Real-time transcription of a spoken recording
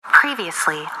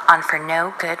Previously on For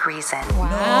No Good Reason.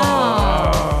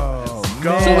 Wow. So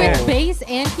it's bass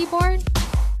and keyboard?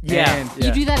 Yeah.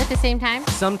 You do that at the same time?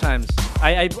 Sometimes.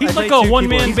 He's like a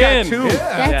one-man band.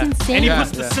 That's insane. And he puts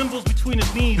the cymbals between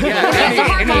his knees. He has a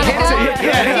harmonica. He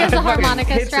has a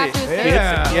harmonica strapped to his face.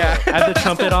 Yeah. I have the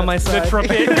trumpet on my side. The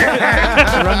trumpet.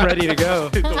 I'm ready to go.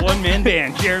 The one-man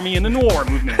band, Jeremy and the Noir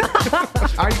movement.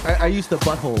 I used the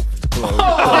butthole to blow.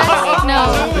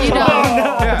 No, you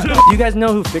don't. You guys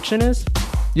know who Fiction is?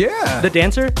 Yeah. The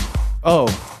dancer? Oh,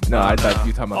 no, I thought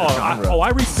you were talking about the genre.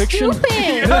 I read fiction.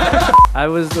 Stupid. I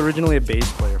was originally a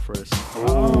bass player first.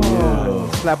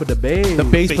 Slap with the bass. The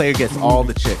bass player gets all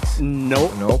the chicks.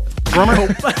 Nope. Drummer.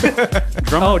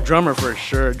 Oh, drummer for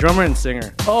sure. Drummer and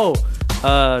singer. Oh,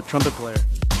 trumpet player.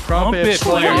 Trumpet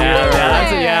player.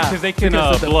 Yeah. Because they can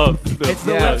blow. It's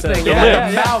the lips thing. The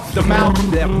lips. The mouth.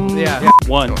 Yeah.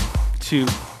 1, 2,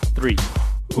 3.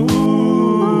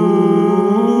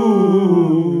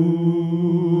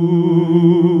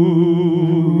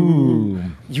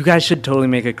 You guys should totally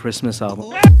make a Christmas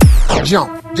album.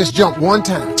 Jump. Just jump one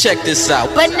time. Check this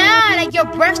out. But nah, like your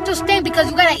breath still stink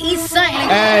because you gotta eat something.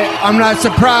 Hey, I'm not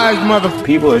surprised, motherfucker.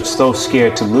 People are so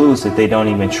scared to lose that they don't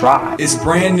even try. It's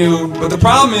brand new, but the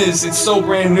problem is it's so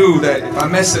brand new that if I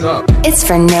mess it up. It's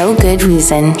For No Good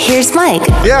Reason. Here's Mike.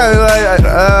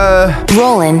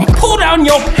 Roland. Pull down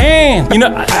your pants. You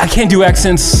know, I can't do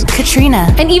accents.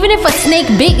 Katrina. And even if a snake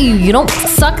bit you, you don't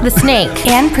suck the snake.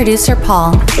 And producer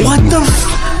Paul. What the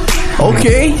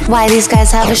Okay. Why these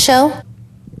guys have a show?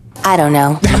 I don't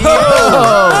know.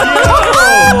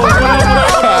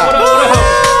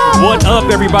 What up,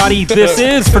 everybody? This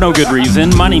is For No Good Reason.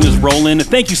 My name is Roland.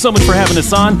 Thank you so much for having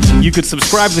us on. You could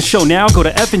subscribe to the show now. Go to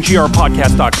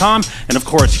fngrpodcast.com. And of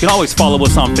course, you can always follow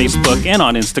us on Facebook and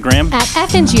on Instagram. At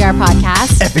FNGR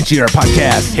Podcast. FNGR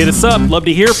Podcast. Hit us up. Love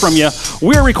to hear from you.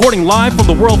 We're recording live from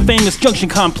the world-famous Junction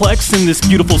Complex in this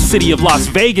beautiful city of Las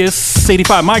Vegas.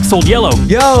 85 Mike sold yellow.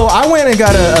 Yo, I went and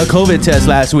got a COVID test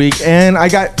last week, and I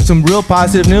got some real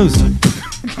positive news.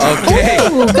 Okay.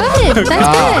 Ooh, good.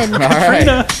 That's good. All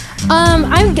right.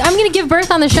 I'm gonna give birth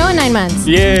on the show in 9 months.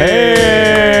 Yeah.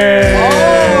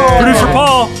 Hey. Producer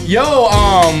Paul. Yo,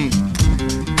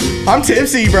 I'm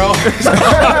tipsy, bro.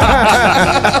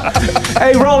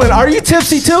 Hey, Roland, are you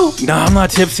tipsy too? No, I'm not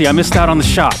tipsy. I missed out on the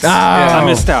shots. I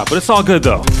missed out, but it's all good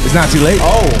though. It's not too late.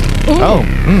 Ooh,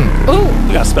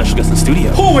 We got a special guest in the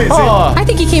studio. Who is it? I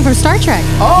think he came from Star Trek.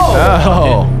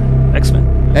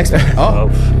 X-Men. X-Men.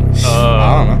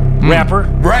 I don't know. Rapper.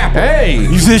 Hey.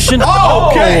 Musician.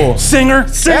 Okay. Singer.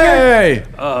 Hey.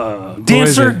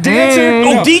 Dancer.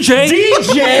 Dancer. Oh, DJ.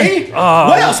 DJ.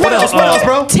 What else,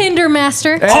 bro? Tinder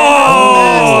master.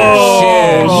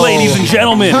 Oh, ladies and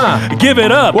gentlemen, give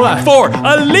it up for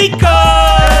Alika.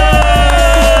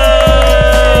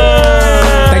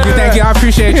 Thank you. I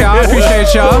appreciate y'all.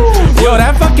 Yo,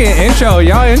 that fucking intro,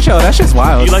 that shit's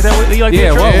wild. You like that? You like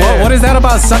Yeah, that? what is that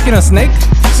about sucking a snake?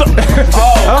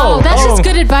 Oh, that's just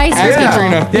good advice for people.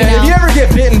 Yeah, you if know? you ever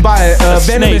get bitten by a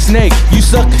venomous snake, you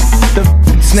suck the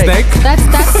snake. That's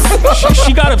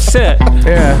She got upset.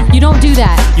 Yeah. you don't do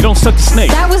that. You don't suck the snake.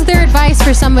 That was their advice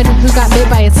for somebody who got bit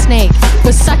by a snake.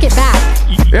 Was suck it back.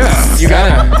 Yeah. You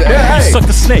gotta. Yeah, You hey. suck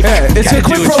the snake. Yeah, it's a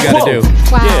quid pro quo.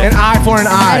 Wow. An eye for an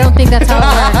I eye. don't think that's how it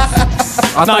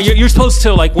works. No, you're supposed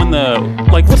to like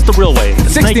what's the real way? The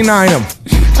snake- 69 them.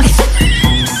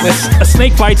 A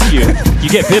snake bites you. You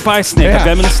get bit by a snake. Yeah. A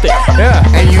venomous snake. Yeah.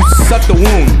 And you suck the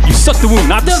wound. You suck the wound,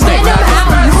 not the The snake. venom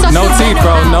out. You suck No the teeth, venom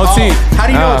bro. out. No teeth. How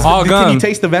do you know? all Can gum. you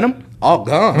taste the venom? All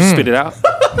gum. Spit it out.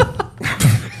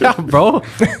 Yeah, bro.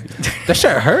 That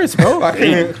shit hurts, bro. I don't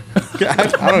even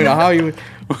know how you.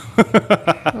 Wow.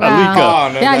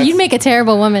 no, Yeah, that's- you'd make a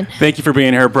terrible woman. Thank you for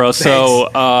being here, bro. So,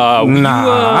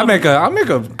 Nah, I make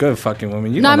a good fucking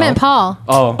woman. You No, don't I meant know. Paul.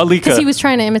 Oh, Alika. Because he was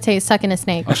trying to imitate sucking a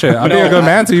snake. oh shit. I'd be a good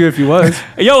man to you if you was.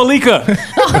 Hey, yo, Alika. Sorry.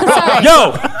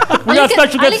 Yo, we got Alika-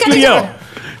 special guest Alika, studio.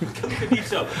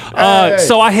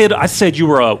 So I said you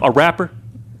were a rapper.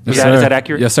 Is that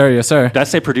accurate? Yes, sir. Did I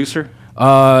say producer?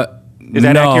 Is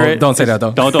that accurate? Don't say that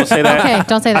though. Don't say that. Okay,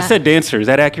 don't say that. I said dancer. Is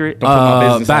that accurate? Don't put my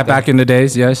business out there. Back in the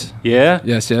days, yes. Yeah.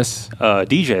 Yes.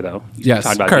 DJ though. Yes.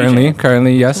 Talking about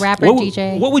Currently, yes. Rapper, What,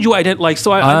 DJ. what would you identify? Like,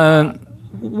 so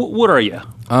what are you?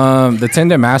 The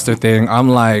Tinder master thing, I'm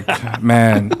like,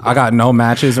 man, I got no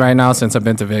matches right now since I've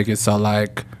been to Vegas. So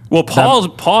like, Well, Paul, you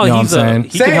know what I'm saying?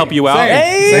 he can help you out,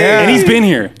 Same. and he's been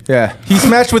here. Yeah. He's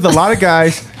matched with a lot of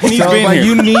guys. He's so been like,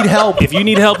 here. you need help. If you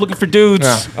need help looking for dudes,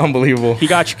 Unbelievable. he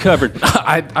got you covered.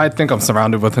 I think I'm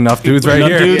surrounded with enough dudes right Enough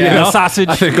here. dude, you know? enough sausage.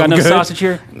 I think Got I'm enough good. sausage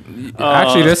here.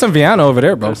 Actually, there's some Vienna over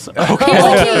there, bro. Here's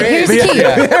the key.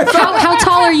 How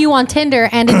tall are you on Tinder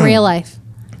and in real life?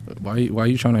 Why are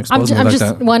you trying to expose me I'm like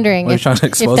just that? wondering Why are you if trying to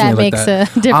expose that me like makes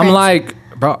that? a difference. I'm like,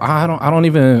 bro, I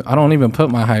don't even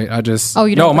put my height. I just Oh,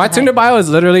 you don't no. put My the Tinder height. bio is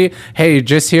literally, hey,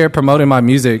 just here promoting my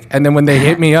music, and then when they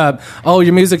hit me up, oh,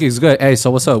 your music is good. Hey, so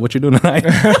what's up? What you doing tonight?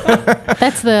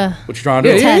 That's the What you trying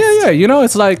to do? yeah. You know,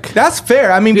 it's like That's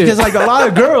fair. I mean, because like a lot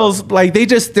of girls, like they're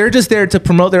just there to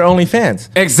promote their OnlyFans.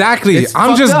 exactly. It's I'm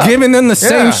fucked just up. giving them the Yeah.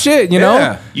 same shit. You know,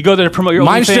 Yeah. You go there to promote your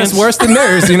mine's OnlyFans? just worse than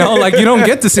theirs. You know, like you don't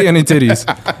get to see any titties.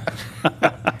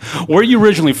 Where are you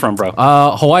originally from, bro?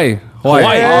 Hawaii. Hawaii.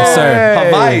 Yes, sir.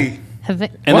 Hawaii. have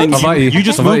it- And then Hawaii. you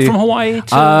just Hawaii. moved from Hawaii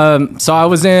to... So I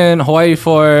was in Hawaii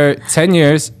for 10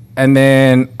 years, and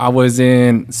then I was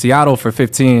in Seattle for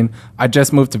 15. I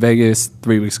just moved to Vegas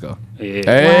 3 weeks ago. Yeah.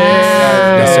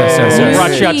 Yes. What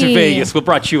brought you out to Really? Vegas? What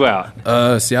brought you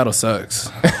out? Seattle sucks.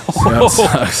 Seattle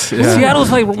sucks. Yeah.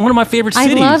 Seattle's like one of my favorite I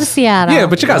cities. love Seattle. Yeah,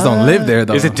 but you guys don't live there,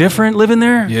 though. Is it different living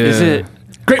there? Yeah. Is it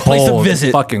Great place to cold?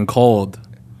 visit. Fucking cold.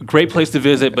 a great place to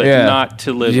visit, but Yeah. not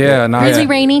to live Yeah, there? not Really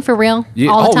rainy for real? Yeah.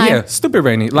 All the Oh time? yeah, stupid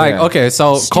rainy. Like Yeah. okay,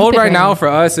 so Stupid cold right rainy. now for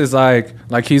us is like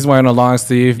he's wearing a long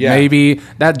sleeve. Yeah. Maybe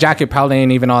that jacket probably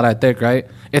ain't even all that thick, right?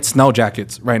 It's snow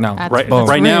jackets right now. That's- Right, Boom.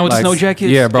 right now it's Like, snow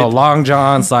jackets. Yeah, bro. It- Long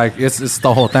johns, like it's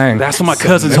the whole thing. That's what my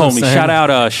cousins You know what told me. I'm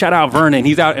saying? Shout out Vernon.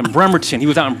 He's out in Bremerton. He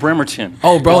was out in Bremerton.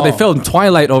 Oh, bro, they filmed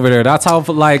Twilight over there. That's how,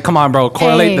 like, come on, bro,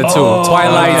 correlate Hey. the two. Oh.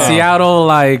 Twilight, Seattle,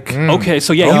 like, Okay,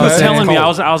 so yeah, he Oh, was okay. telling me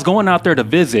Cold. I was going out there to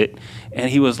visit, and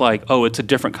he was like, "Oh, it's a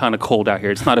different kind of cold out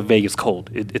here. It's not a Vegas cold.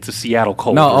 It's a Seattle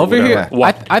cold." no, or over whatever." here,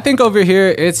 Why? I think over here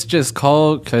it's just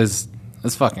cold because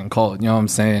it's fucking cold. You know what I'm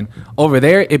saying? Over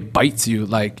there, it bites you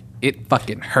like it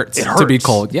fucking hurts, It to be hurts.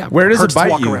 cold. Yeah, Where does it Hurts to bite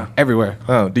walk you? around. everywhere.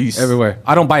 Oh, do you? Everywhere.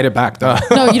 I don't bite it back though.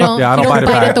 No, you don't. Yeah, I don't you bite it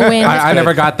back. at the wind. I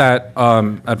never got that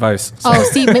advice. So. Oh,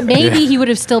 see, maybe he would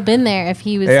have still been there if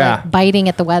he was Yeah. like biting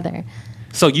at the weather.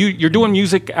 So you're doing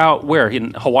music out where,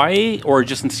 in Hawaii or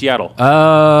just in Seattle?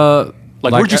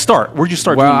 Like, where'd you start? Where'd you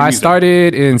start? Well, doing your I music?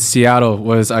 started in Seattle.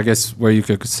 Was I guess where you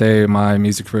could say my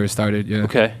music career started. Yeah.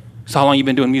 Okay. So how long you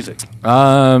been doing music?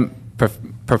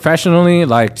 Professionally,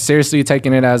 like seriously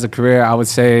taking it as a career, I would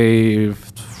say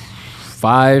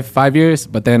 5 years.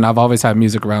 But then I've always had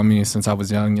music around me since I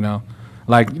was young. You know,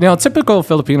 like typical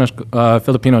Filipino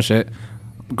shit.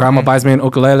 Grandma buys me an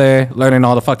ukulele, learning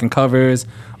all the fucking covers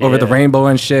over the rainbow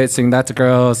and shit, sing that to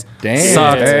girls. Damn.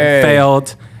 Sucked, Hey.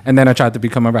 failed, and then I tried to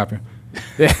become a rapper.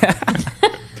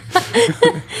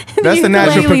 That's the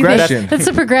natural Ukulele thing. progression. That's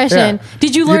the progression. Yeah.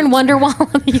 Did you learn Wonderwall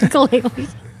on the ukulele?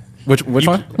 Which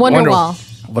one? Wonderwall.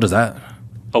 What is that?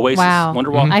 Oasis, Wow.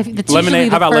 Wonderwall, That's usually Lemonade.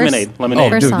 the How about first- Lemonade? Oh,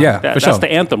 Lemonade. First dude, song. yeah, for That's sure.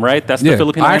 the anthem, right? That's Yeah, the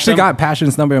Filipino I actually anthem? got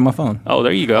Passion's number in my phone. Oh,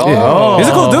 there you go. Oh. He's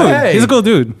a cool dude. hey. He's a cool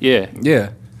dude. Yeah. Yeah,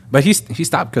 but he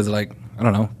stopped because like I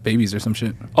don't know, babies or some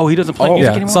shit. Oh, he doesn't play music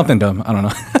Yeah, anymore? something dumb. I don't know.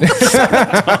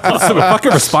 Some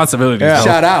fucking responsibility. Yeah.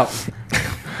 Shout out.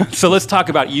 So let's talk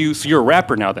about you. So you're a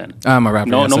rapper now then? I'm a rapper.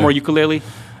 No, yes, no sir. more ukulele?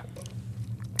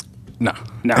 No.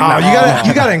 No. Oh,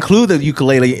 you gotta include the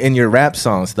ukulele in your rap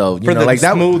songs though. You For know, the like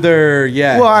that. smoother,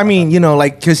 yeah. Well, I mean,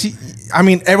 because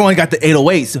everyone got the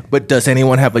 808s, but does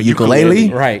anyone have a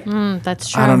ukulele? right. That's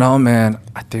true. I don't know, man.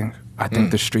 I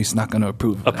think the street's not gonna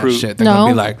approve of that shit. They're No.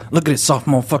 gonna be like, look at this soft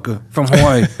motherfucker from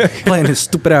Hawaii playing his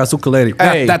stupid ass ukulele.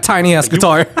 Hey. That tiny ass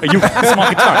guitar. A small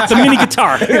guitar. It's a mini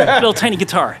guitar. Little tiny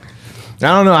guitar. I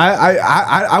don't know.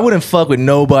 I wouldn't fuck with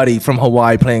nobody from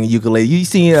Hawaii playing a ukulele. You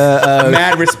see,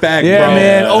 Mad respect, yeah, bro.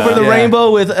 man, Over the Yeah.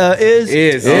 Rainbow with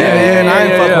Is. yeah, man. I ain't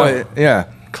yeah, fucking yeah. with it. Yeah,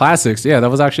 Classics. Yeah,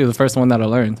 that was actually the first one that I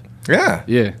learned. yeah.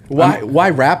 Yeah. Why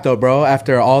rap though, bro?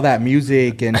 After all that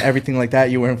music and everything like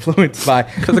that, you were influenced by.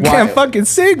 Because I can't fucking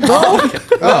sing, bro.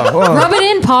 Oh, well. Rub it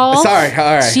in, Paul. Sorry,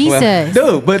 all right. Jesus.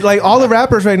 Dude, but like all the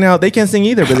rappers right now, they can't sing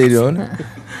either, but they doing it.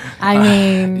 I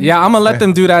mean, Yeah, I'm gonna let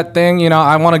them do that thing. You know,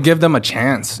 I want to give them a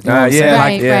chance. You know what I'm yeah. saying?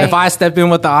 Right, Like, right. if I step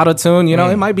in with the auto tune, you know,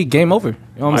 it might be game over. You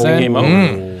know what I'm saying? Game over.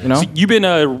 You know, So you've been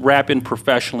rapping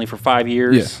professionally for 5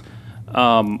 years.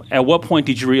 At what point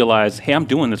did you realize, hey, I'm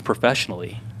doing this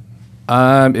professionally?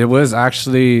 it was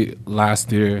actually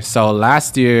last year. So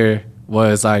last year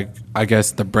was like, I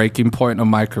guess, the breaking point of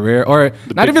my career, or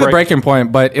not big even the break? breaking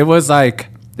point, but it was like.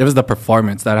 It was the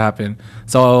performance that happened.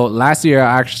 So last year,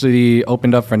 I actually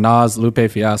opened up for Nas,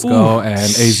 Lupe Fiasco, and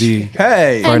AZ.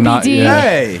 Hey, For not- NBD. yeah.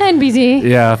 Hey. NBD.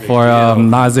 Yeah, for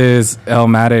Nas's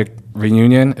Elmatic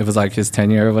reunion. It was like his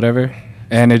 10-year or whatever.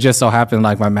 And it just so happened,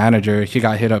 like, my manager, he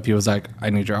got hit up. He was like,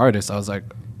 I need your artist. I was like,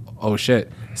 oh,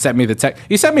 shit. Sent me the text.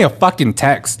 He sent me a fucking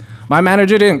text. My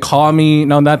manager didn't call me,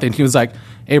 no nothing. He was like,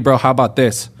 hey, bro, how about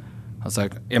this? I was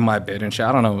like, in my bed and shit.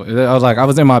 I don't know. I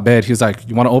was in my bed. He was like,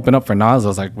 you want to open up for Nas? I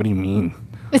was like, what do you mean?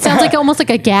 It sounds like almost like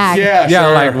a gag. Yeah, Yeah,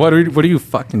 sure. like what are you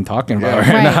fucking talking about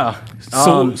right, Right. now?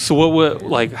 So what would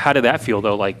like? How did that feel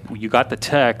though? Like you got the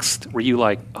text. Were you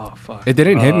like, oh fuck? It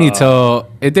didn't hit me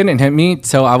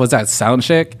till I was at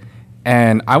soundcheck,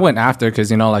 and I went after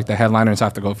because like the headliners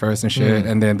have to go first and shit,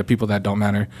 and then the people that don't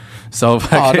matter. So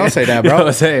don't say that, bro. You know what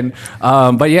I'm saying?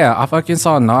 But yeah, I fucking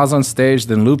saw Nas on stage,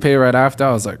 then Lupe right after.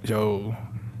 I was like, yo,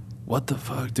 what the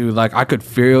fuck, dude? Like I could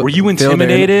feel. Were you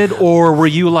intimidated, or were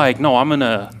you like, no, I'm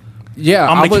gonna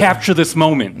capture this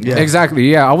moment? Yeah.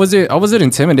 Exactly. Yeah, I wasn't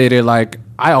intimidated. Like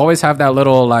I always have that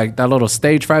little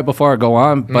stage fright before I go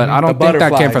on, but I don't think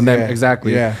that came from them. Yeah.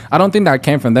 Exactly. Yeah. I don't think that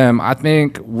came from them. I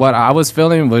think what I was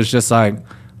feeling was just like,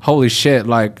 holy shit,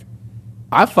 like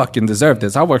I fucking deserve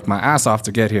this. I worked my ass off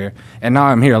to get here, and now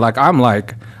I'm here. Like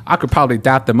I could probably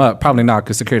dap them up. Probably not,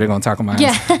 because security gonna tackle my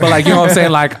ass. But like, you know what I'm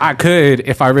saying? Like I could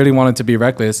if I really wanted to be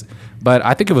reckless. But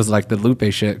I think it was like the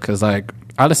Lupe shit, because like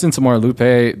I listened to more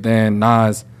Lupe than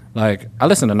Nas. Like I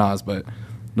listened to Nas, but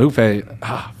Lupe,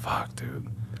 fuck, dude.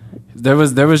 There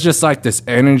was just like this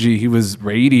energy he was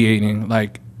radiating,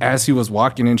 like as he was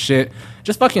walking and shit.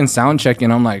 Just fucking sound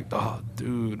checking. I'm like, oh,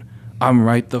 dude, I'm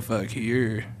right the fuck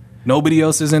here. Nobody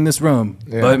else is in this room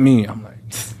but me. I'm like,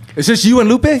 It's just you and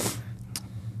Lupe?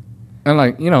 and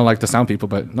like, like the sound people,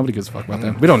 but nobody gives a fuck about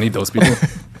them. We don't need those people.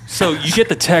 So you get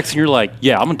the text and you're like,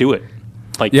 yeah, I'm gonna do it.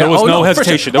 Like Yeah, there was oh, no no, for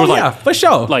hesitation. sure. There was Oh, like, yeah, for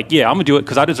sure. Like, yeah, I'm gonna do it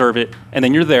because I deserve it. And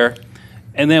then you're there.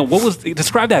 And then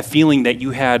describe that feeling that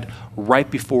you had right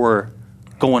before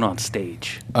going on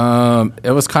stage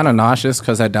It was kind of nauseous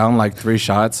because I downed like 3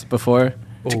 shots before.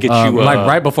 to get you like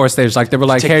right before stage. Like they were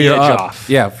like, take hey, the you're edge up. off.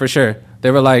 Yeah, for sure.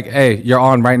 They were like, hey, you're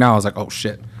on right now. I was like, oh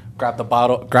shit. Grabbed the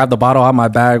bottle out of my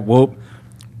bag. Whoop.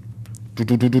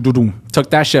 Took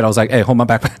that shit. I was like, hey, hold my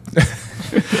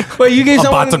backpack. Wait, you gave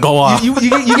someone About to go off. You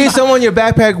gave someone your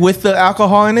backpack with the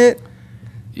alcohol in it?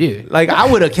 Yeah. Like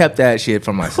I would have kept that shit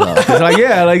for myself. It's like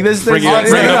like this. Bring it up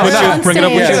with you. Bring it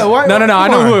up with you. No, I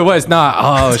know who it was. Nah.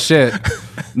 Oh shit.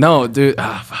 No, dude.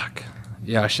 Ah, fuck.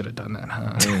 Yeah, I should have done that.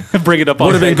 Huh? Bring it up.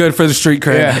 Would have been good for the street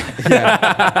cred.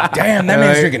 Damn, that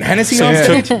man's drinking Hennessy on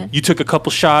stage. You took a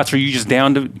couple shots, or you just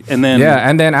downed it, and then Yeah,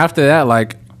 and then after that,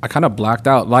 like I kind of blacked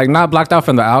out. Like not blacked out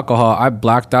from the alcohol. I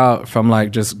blacked out from like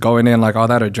just going in, like all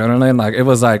that adrenaline. Like it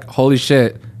was like, holy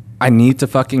shit, I need to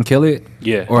fucking kill it.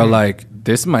 Yeah. Or like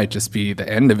this might just be the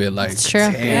end of it. Like It's true.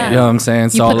 Yeah. You know what I'm saying? You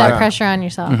So put like that pressure on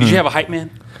yourself. Did you have a hype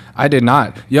man? I did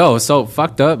not. Yo, so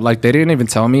fucked up. Like they didn't even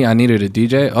tell me I needed a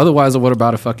DJ. Otherwise, I would have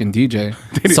brought a fucking DJ.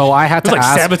 So I had It was to like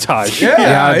ask. sabotage.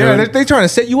 Yeah, dude. they trying to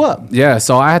set you up. Yeah,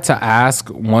 so I had to ask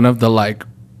one of the like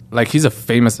he's a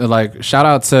famous like shout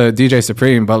out to DJ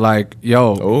Supreme, but like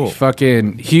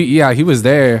fucking he was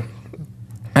there,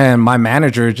 and my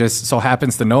manager just so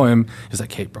happens to know him. He's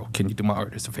like, hey bro, can you do my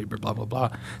artist a favor? Blah blah blah.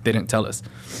 They didn't tell us.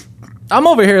 I'm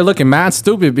over here looking mad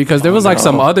stupid because there was like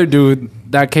some other dude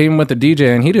that came with the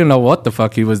DJ and he didn't know what the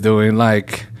fuck he was doing.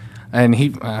 Like, and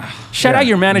he Shout out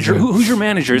your manager. Who's your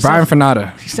manager? Brian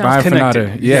Fanata. sounds Brian connected.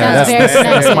 Fanata. Yeah, Sounds that's very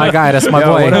connected. my guy. That's my Yo,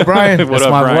 boy. what up, Brian? That's What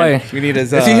up, my Brian? boy. We need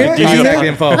his Is he here? contact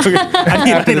info. I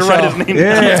need to write his name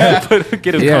down.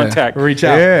 Get his Yeah. contact. Reach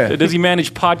out. Yeah. Does he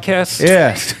manage podcasts?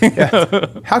 Yeah.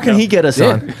 How can he get us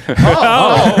on? All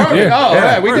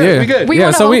right, we good. Yeah. We good. We Yeah,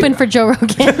 want to so we- open for Joe Rogan.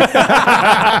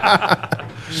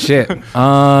 Shit.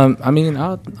 I mean,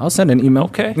 I'll send an email.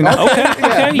 Okay. You know? Okay.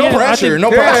 No yeah, I pressure. think- No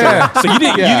pressure. So you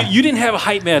didn't Yeah. you didn't have a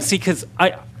hype man. See, because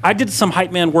I did some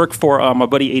hype man work for my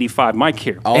buddy 85 Mike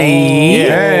here. Oh,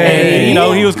 And, you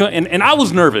know, he was going, and I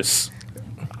was nervous.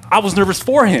 I was nervous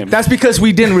for him. That's because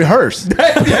we didn't rehearse.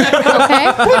 Okay.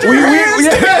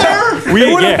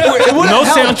 No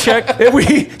sound check.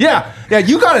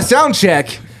 You got a sound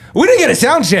check. We didn't get a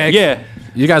sound check. Yeah.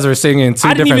 You guys were singing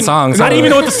two different songs. I didn't even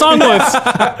know what the song was.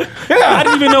 I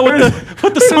didn't even know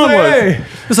what the song was. Hey,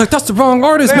 It's like, that's the wrong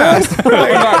artist, man.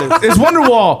 it's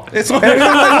Wonderwall.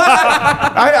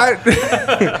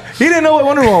 He didn't know what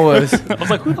Wonderwall was. I was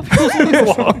like, who the fuck is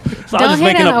Wonderwall? So I was Don't just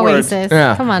hate making on up words. Oasis.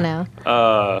 Yeah. Come on now.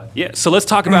 Yeah. So let's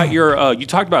talk about your. You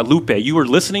talked about Lupe. You were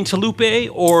listening to Lupe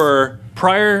or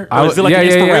prior? Or is it like an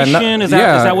inspiration? No, is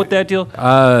that what that deal?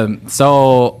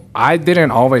 So I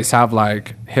didn't always have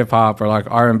like hip hop or like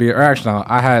R&B, or actually no,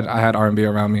 I had R&B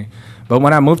around me. But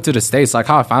when I moved to the States, like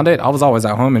how I found it, I was always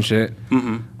at home and shit.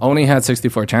 Only had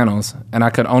 64 channels, and I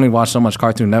could only watch so much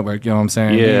Cartoon Network, you know what I'm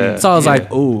saying? Yeah. So I was like,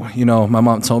 oh, you know, my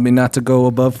mom told me not to go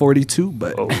above 42,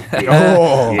 but I'm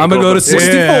I'm going to go to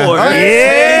 64. Yeah.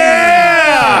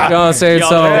 You know what I'm saying? Y'all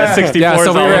So, know what 64 yeah, is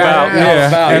so we all were about.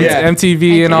 at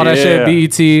MTV and all that shit,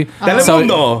 BET.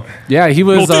 So, yeah, he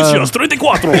was... Noticias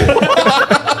 34.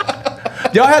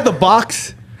 Y'all had the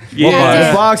box. Yeah.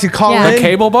 The box you call Yeah. in. The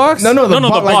cable box? No, No, the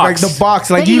like box. the box.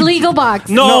 Like The you. illegal box.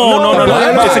 No.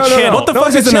 It's a channel. What the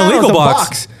fuck is an illegal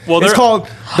box? Well, it's they're- called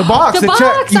the box. The box,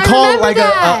 You I call remember like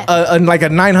that. a like a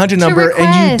 900 number, and you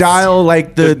request. dial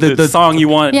like the song you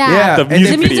want. Yeah. The and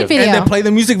music The music video. video. and then play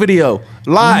the music video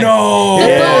live. No. The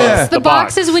Yeah. box. The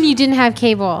box is when you didn't have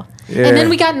cable. And then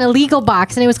we got an illegal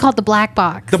box, and it was called the black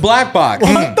box. The black box.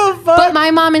 What the fuck? But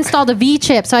my mom installed a V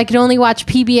chip, so I could only watch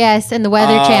PBS and the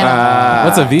Weather Channel.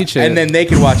 What's a V chip? And then they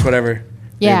can watch whatever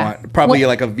Yeah. they want. Probably What-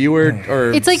 like a viewer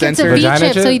or It's like censored. it's a V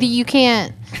Vagina chip, so chip? that you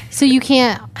can't. So you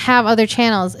can't have other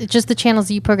channels. It's just the channels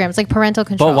that you program. It's like parental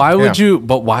control. But why would Yeah. you?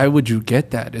 But why would you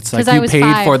get that? It's like 'Cause I you was paid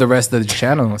 5. for the rest of the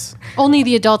channels. Only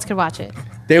the adults could watch it.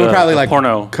 They were probably the like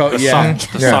porno. The yeah.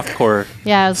 softcore.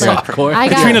 Yeah, I was like, Softcore. I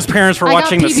got, Katrina's parents were I got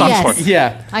watching the PBS. softcore.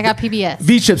 Yeah. I got PBS.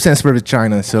 V chip stands for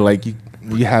China, so like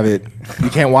you have it. You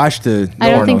can't watch the. I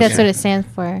don't think pornos. that's what it stands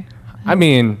for. I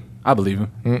mean, I believe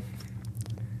him.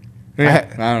 I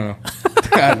don't know.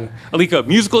 Alika,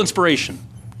 musical inspiration.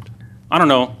 I don't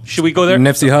know. Should we go there?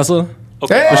 Nipsey Hussle.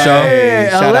 Okay. Hey, For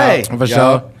sure. Shout LA. out. For Yo.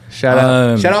 sure. Shout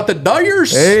out. Shout out the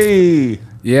Dyers. Hey.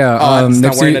 Yeah. Oh, it's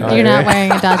not wearing Nipsey. a You're not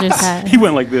wearing a Dodgers hat. He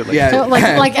went like this. Like, Yeah. So, like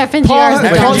FNGR. Paul, is the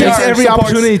Paul Dodgers. takes every supports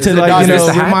opportunity to the like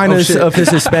Dodgers. remind Oh, us shit. of his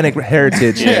Hispanic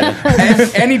heritage.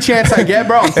 Any chance I get,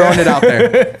 bro, I'm throwing it out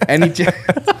there. Any chance.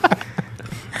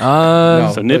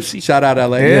 No, So but Nipsey? Shout out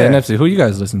LA. Yeah, Nipsey. Who you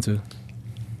guys listen to?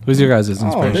 Who's your guys'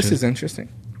 inspiration? Oh, this is interesting.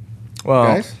 Well,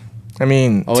 Guys? I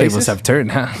mean, Oasis? Tables have turned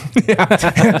now.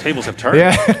 tables have turned.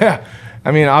 yeah.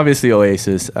 I mean, obviously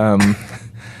Oasis.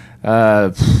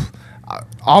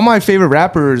 All my favorite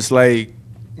rappers like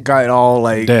got all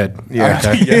like Dead. Yeah,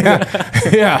 Okay.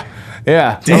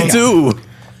 yeah. Me too.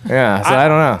 Yeah. So I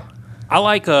don't know. I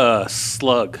like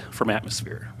Slug from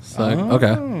Atmosphere. Like,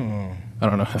 okay. I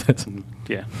don't know.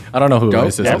 Yeah. I don't know who Dope.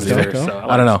 Oasis Yeah, is. Atmosphere, either. so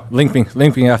I don't know.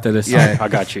 Link me after this. Yeah. I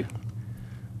got you.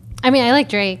 I mean, I like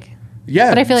Drake. Yeah.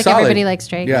 But I feel like solid. everybody likes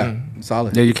Drake. Yeah.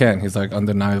 Solid. Yeah, you can. He's like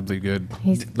undeniably good.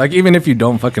 He's- Like even if you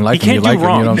don't fucking like He him, you can't do like him.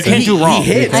 wrong. You know what I'm He saying? can't do wrong.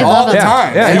 He hits I all love the him.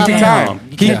 time. Yeah, Every damn. time.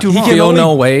 He can't do He wrong. Feel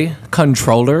no way.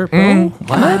 Controller, bro.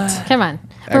 What? Come on.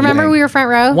 Remember we were front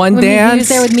row? One when he dance. was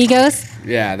there with Migos?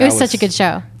 Yeah. It was such a good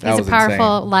show. that He's a was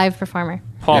powerful insane. live performer.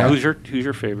 Paul, Yeah. who's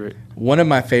your favorite? One of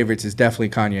my favorites is definitely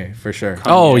Kanye, for sure.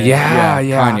 Oh yeah,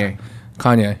 yeah. Kanye.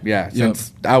 Kanye. Yeah, Yep.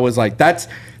 since I was like, that's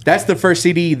the first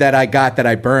CD that I got that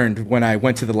I burned when I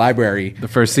went to the library. The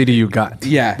first CD you got.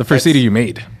 Yeah, The first CD you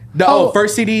made. The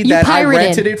first CD you that I pirated.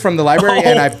 rented it from the library,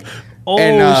 and I.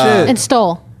 shit. And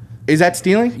stole. Is that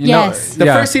stealing? Yes. The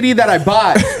Yeah. first CD that I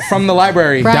bought from the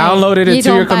library. Right. Downloaded You it to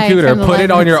don't your buy it computer, from the put it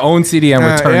on library. your own CD and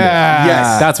returned yeah. it.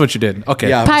 Yes. That's what you did. Okay.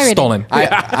 Yeah. Pirated. Stolen.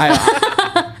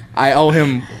 I owe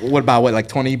him like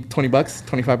 20 bucks,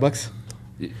 25 bucks.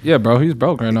 Yeah, bro. He's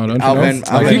broke right now, don't you I'll know? Venmo-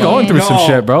 Like, I'll he Venmo going him. through some No.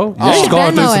 shit, bro. You He's should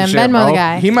going through Venmo some him. shit, Venmo bro. the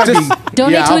guy. He might be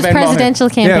Donate yeah, to I'll his Venmo him. presidential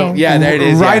campaign. Yeah, there it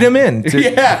is. Write yeah. him in.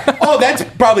 Yeah. Oh, that's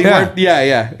probably Yeah. worth.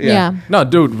 Yeah. Yeah. No,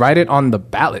 dude, write it on the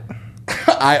ballot.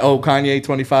 I owe Kanye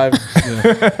 25.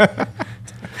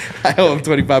 I owe him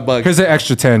 25 bucks. Here's an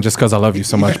extra 10 just because I love you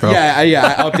so much, bro. Yeah,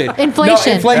 I upped it.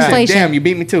 Inflation. No, inflation. Inflation. Damn, you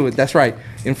beat me to it. That's right.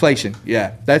 Inflation.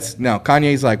 Yeah.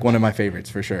 Kanye's like one of my favorites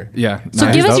for sure. Yeah. So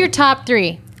Nah, give he's us dope. your top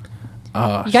three.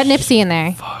 You got Nipsey in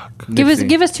there. Nipsey.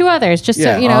 Give us two others, just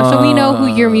Yeah. so you know, so we know who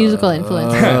your musical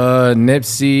influence is.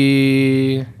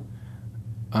 Nipsey.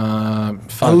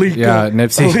 Fuck. Alika. Yeah,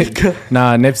 Nipsey. Alika.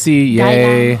 Nah, Nipsey,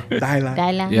 yay.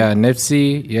 Dylan. Yeah,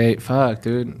 Nipsey, yay. Fuck,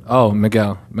 dude. Oh,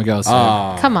 Miguel. Miguel's sick.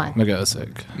 Come on. Miguel's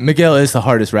sick. Miguel is the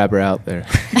hardest rapper out there.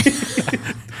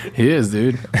 He is,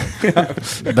 dude.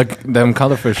 Them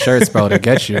colorful shirts, bro, they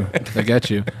get you. They get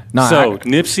you. Nah, So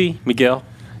Nipsey, Miguel,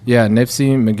 yeah,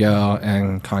 Nipsey, Miguel,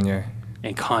 and Kanye.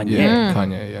 and Kanye. Yeah,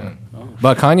 Kanye, yeah.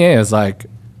 But Kanye is like,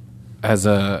 as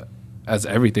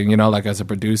everything, you know, like as a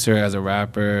producer, as a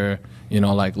rapper, you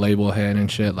know, like label head and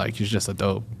shit. Like he's just a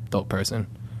dope person.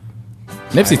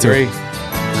 Nipsey too.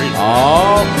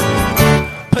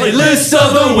 Playlist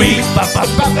of the week.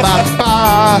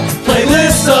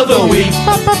 Playlist of the week.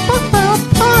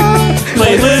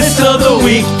 Playlist of the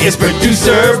week is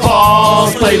producer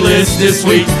Paul's playlist this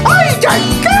week. I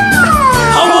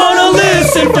wanna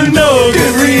listen for no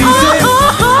good reason.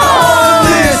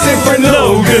 Listen for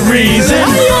no good reason.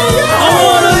 I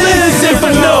wanna listen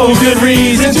for no good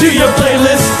reason to your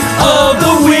playlist of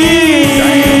the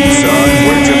week.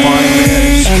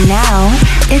 And now,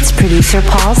 it's producer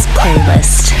Paul's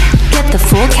playlist. Get the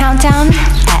full countdown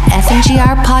at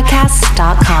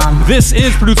FNGRpodcast.com. This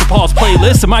is Producer Paul's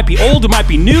playlist. It might be old, it might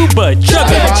be new, but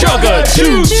chugga,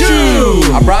 choo,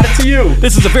 choo. I brought it to you.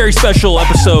 This is a very special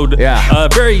episode, a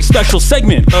very special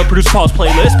segment of Producer Paul's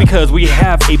playlist because we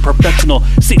have a professional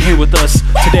sitting here with us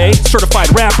today, certified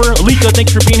rapper, Alika.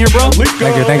 Thanks for being here, bro.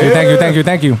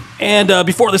 Thank you. And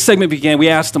before the segment began, we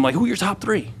asked him, like, who are your top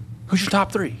three? Who's your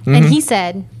top three? And he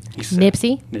said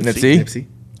Nipsey, Nipsey.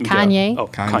 Kanye, Oh,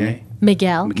 Kanye.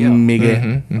 Miguel.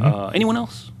 Anyone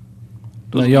else?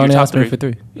 No, Those you are only your asked top me for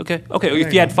three. Okay,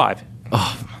 if you had five.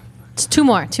 It's two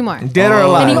more. Dead or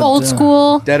alive? Any old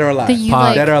school? Dead or alive? That you Pac.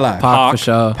 like? Dead or alive? Pac for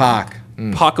sure. Pac.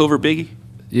 Pac over Biggie?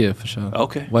 Yeah, for sure.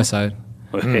 Okay. West Side.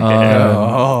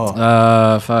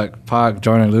 Yeah. Pac,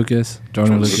 Jordan Lucas.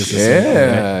 Jordan Lucas.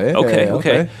 Yeah.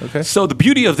 Okay. So the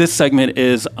beauty of this segment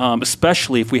is,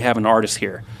 especially if we have an artist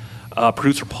here,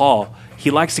 producer Paul, he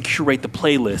likes to curate the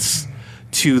playlist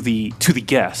to the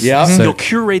guests. Yeah. He'll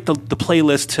curate the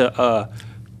playlist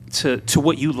to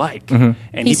what you like. And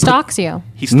He stalks you.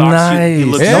 He stalks you. He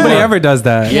looks Nobody you up. ever does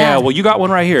that. Yeah, well, you got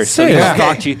one right here. So he Sick.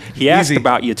 stalked you. He asked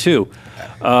about you too.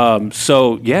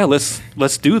 So yeah, let's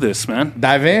do this, man.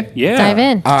 Dive in? Yeah. Dive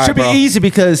in. All right, Should be bro. easy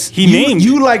because He you, named-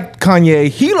 you like Kanye.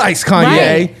 He likes Kanye.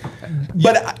 Right.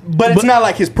 But it's not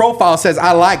like his profile says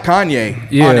I like Kanye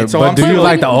Yeah, on it. So but I'm do you saying,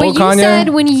 like the But old you Kanye? said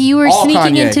when you were All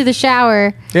sneaking Kanye. into the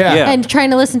shower Yeah. and trying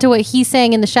to listen to what he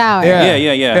sang in the shower.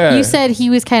 Yeah. You said he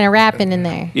was kind of rapping in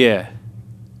there. Yeah.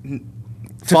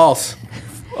 false.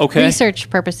 Okay. Research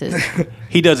purposes.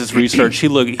 He does his research. He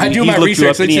I do my looked you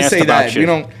research. up and Let's he just asked say about that. you. You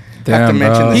don't have to Damn,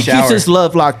 mention bro. the He shower. keeps his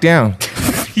love locked down.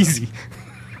 Easy.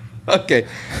 Okay.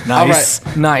 Nice.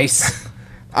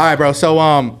 All right, bro. So,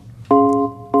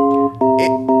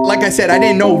 like I said, I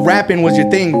didn't know rapping was your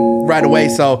thing right away.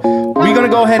 So, we're going to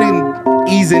go ahead and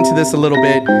ease into this a little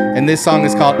bit. And this song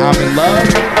is called I'm in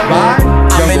Love by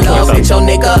I'm in love with your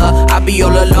nigga. I be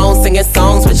all alone singing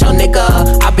songs with your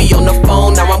nigga. I be on the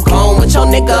phone, now I'm gone with your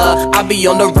nigga. I be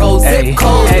on the road, zip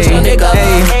codes with your nigga.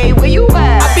 Hey, where you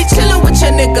at? I be chillin' with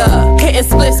your nigga. Hitting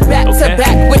splits back to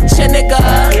back with your nigga.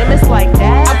 Damn, it's like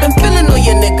that. I've been feeling on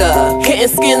your nigga. Hitting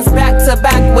skins back to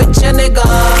back with your nigga.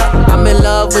 I'm in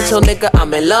love with your nigga.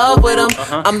 I'm in love with him.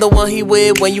 I'm the one he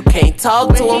with when you can't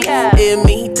talk to him. In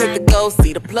me, he take the go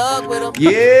see the plug with him.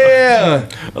 Yeah.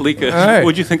 Alika, right.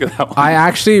 what'd you think of that one? I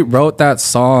actually wrote that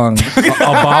song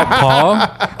about Paul,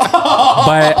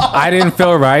 but I didn't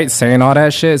feel right saying all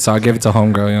that shit, so I give it to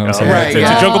Homegirl. You know what I'm saying? Right.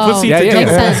 To Jungle Pussy? Yeah, To yeah,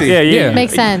 Jungle yeah. Pussy? Yeah.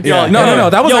 Makes sense. Yo, No.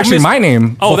 That was Yo, actually Miss- my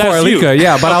name Oh, before that's you. Alika.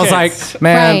 Yeah, but I was Okay. like,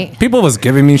 man, Right. people was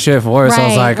giving me shit for it, so I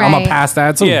was Right, like, I'm gonna right. pass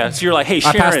that too. Yeah, so you're like, hey, I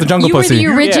Sharon. passed the Jungle You were Pussy. the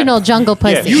original Jungle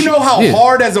Pussy. You know how Yeah.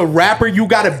 hard as a rapper you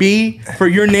gotta be for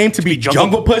your name to be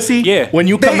Jungle Pussy? Yeah. When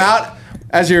you come out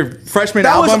as your freshman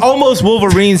That album? was almost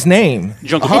Wolverine's name.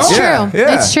 Jungle It's Pussy. true.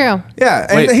 Yeah. It's true. Yeah,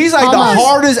 and Wait. he's like Almost. the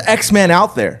hardest X-Men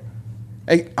out there.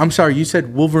 Hey, I'm sorry, you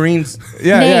said Wolverine's.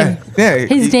 Yeah, Name. yeah.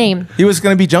 His he, name. He was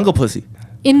gonna be Jungle Pussy.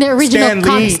 In the original Stan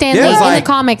Lee. Stan Yeah. Lee, It's in the like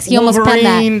comics, he almost penned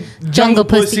Wolverine, that. Jungle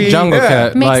Pussy. Jungle Yeah.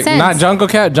 Cat, Makes like sense. not Jungle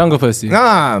Cat, Jungle Pussy.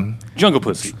 Nah, Jungle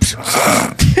Pussy.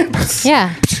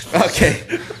 Yeah. Okay.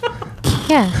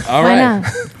 Yeah. All Why right. not?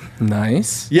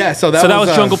 Nice. Yeah, so that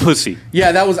was Jungle Pussy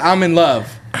Yeah, that was I'm in Love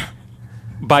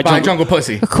by by Jungle. Jungle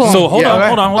Pussy. Cool. So hold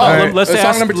Yeah. on. All Let's right. Song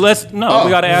ask. number two.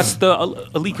 We gotta ask the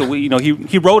Alika.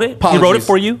 He wrote it. He wrote it Apologies.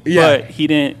 for you, Yeah. but he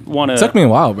didn't want to. It took me a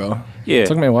while, bro. Yeah, It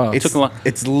took me a while. It's, took a while.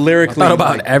 it's lyrically. Thought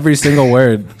about every single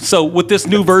word. So with this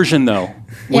new version, though, what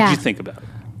Yeah. did you think about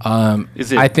it?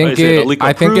 Is it? I think is it.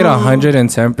 I think it approved?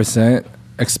 110%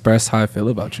 expressed how I feel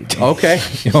about you. Okay.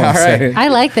 You know what I'm All right. saying? I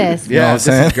like this. Yeah, what I'm this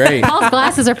saying? is great. Paul's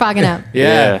glasses are fogging up.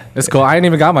 Yeah. It's cool. I ain't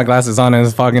even got my glasses on and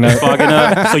it's fogging up. Fogging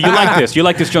up. So you like this? You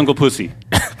like this Jungle Pussy?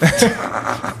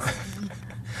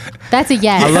 That's a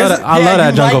yes. I love that. I Yeah, love that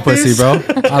you Jungle like Pussy, this? bro.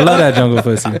 I love that Jungle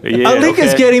Pussy. Yeah.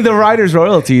 Alika's getting the writer's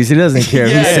royalties. He doesn't care.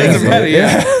 Yeah, He it sings doesn't it. matter.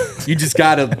 Yeah. You just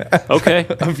gotta. Okay.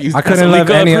 I couldn't love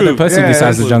Alika any other approved. pussy Yeah,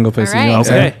 besides the absolutely. Jungle Pussy. You know what I'm Okay.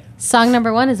 saying? Song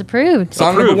number 1 is approved.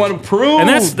 Song number one approved.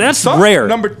 And that's Song rare.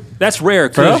 Number That's rare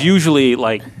For real? because usually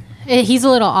like He's a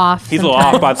little off. he's a little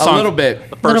off by the song. a little bit.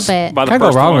 The first, Little bit. By the Can't go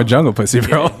first wrong one. with Jungle Pussy,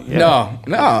 bro. No.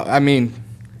 I mean,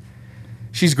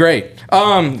 she's great.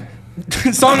 Song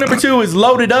number 2 is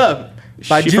 "Loaded Up"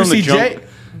 by She from the Juicy J. Junk-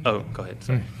 Oh, go ahead.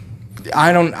 Sorry.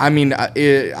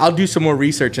 I'll do some more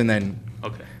research and then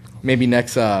Okay. maybe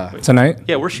next. Tonight?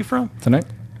 Yeah, where's she from? Tonight?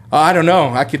 I don't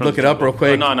know. I could look it up real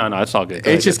quick. No, it's all good. Go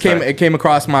It ahead, just sorry. came. It came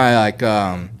across my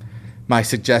my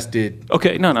suggested.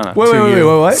 Okay, no. Wait,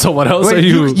 what? So what else Wait, are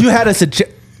you? you had a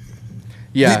suggestion.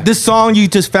 Yeah. This song you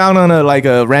just found on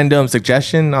a random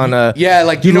suggestion on a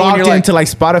like you when logged you're into like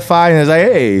Spotify and it's like,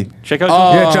 hey, check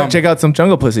out check out some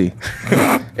Jungle Pussy.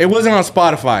 It wasn't on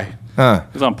Spotify. Huh.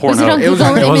 It was on Was it on Pornhub. Google It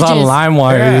was on Images?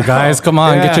 LimeWire, you guys. Come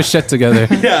on, get your shit together.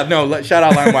 Yeah, no, shout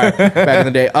out LimeWire back in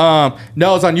the day.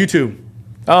 No, it's on YouTube.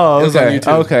 Oh, It was on okay.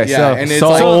 YouTube. Okay. Yeah, and it's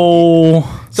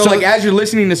so like as you're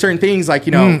listening to certain things, like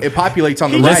it populates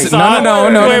on the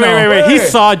right. Wait. He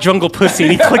saw Jungle Pussy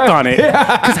and he clicked on it.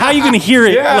 Because how are you gonna hear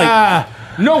it? Like,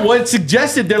 no, what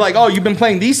suggested? They're like, oh, you've been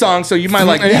playing these songs, so you might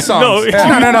like these songs.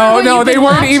 No. They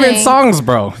weren't even songs,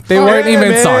 bro. They weren't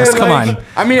even songs. Come on.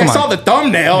 I mean, I saw the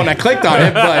thumbnail and I clicked on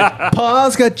it, but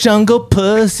Paul's got Jungle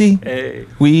Pussy. Hey.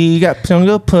 We got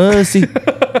Jungle Pussy.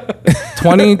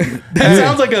 20. That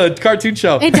sounds like a cartoon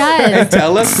show. It does. And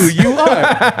tell us who you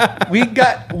are. We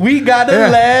got a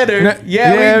letter.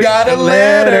 Yeah, we got a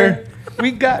letter.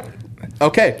 We got.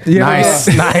 Okay. Nice.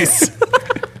 Nice.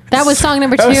 That was song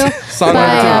number 2. Song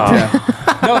number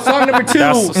 2. No, song number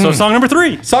 2. So song number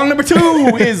 3. Song number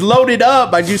 2 is Loaded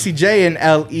Up by Juicy J and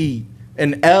L.E.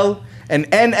 and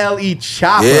NLE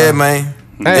Chopper. Yeah, man.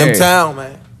 Them town,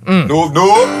 man. No.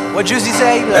 What Juicy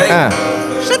say?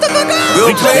 Shut the fuck up. We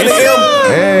don't play the game.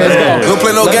 Let's go. We don't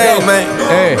play no games, man.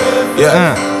 Hey.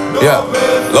 Yeah.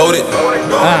 Loaded. Load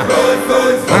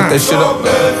that shit up.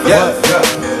 Yeah.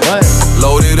 What?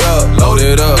 Load it up. Load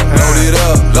it up. Load it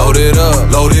up. Load it up.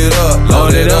 Load it up.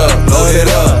 Load it up. Load it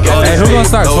up. Hey, who gonna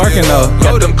start twerking though?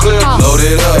 Get them clips. Load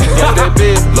it up. Get that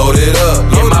bitch. Load it up.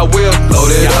 Get my whip.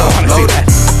 Load it up. Load it up.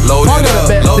 Load it up,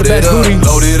 load it up,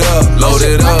 load it up, load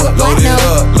it up, load it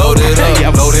up, load it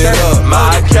up, load it up,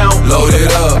 my account, load it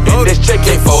up, and this chick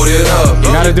ain't fold it up.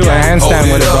 You gotta do a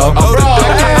handstand with it, bro.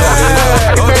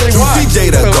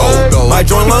 DJ that go, my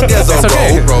joint long as a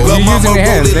roll. You're using your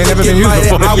hands. They never been used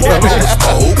before.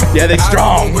 Yeah, they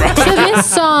strong, bro. So this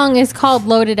song is called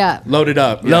Loaded Up. Loaded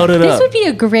up. Loaded This up. would be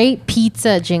a great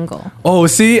pizza jingle. Oh,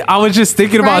 see, I was just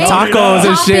thinking about Right? tacos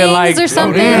and shit, Toppings like or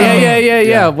something.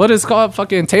 Yeah. What is called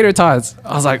fucking tater tots?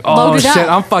 I was like, oh Loaded shit, up.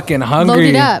 I'm fucking hungry.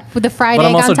 Loaded up with the fried But egg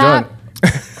I'm also on top.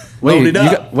 drunk. Wait, Loaded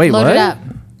up. wait, Loaded what? up.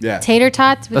 Yeah. Tater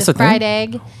tots with That's a a thing? fried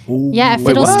egg. Yeah,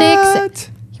 Fiddlesticks.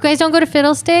 You guys don't go to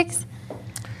Fiddlesticks?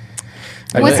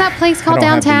 What's that place called I don't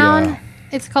have the, downtown?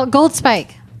 It's called Gold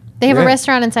Spike. They have a Yeah.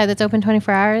 restaurant inside that's open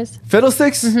 24 hours.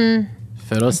 Fiddlesticks?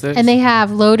 Fiddlesticks? And they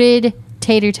have loaded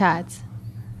tater tots.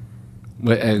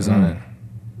 with eggs on it.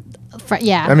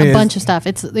 Yeah, I mean, a bunch of stuff.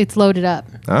 It's loaded up.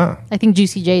 Ah. I think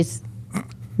Juicy J's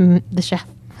the chef.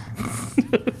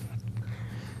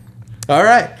 All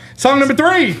right. Song number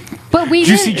 3. But we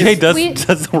Juicy J we-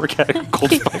 doesn't work at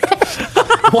Cold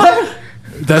Spike. What?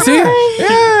 Does he?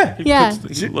 Yeah. Yeah.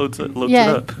 He loads it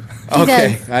Yeah. up. He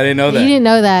Okay. does. I didn't know You that. didn't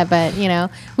know that, but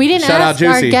we didn't Shout out ask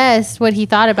our Juicy. guest what he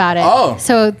thought about it. Oh.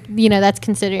 So that's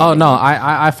considered. Oh no,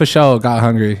 I for sure got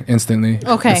hungry instantly.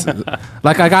 Okay.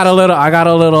 Like I got a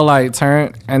little like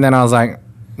turn, and then I was like,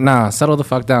 nah, settle the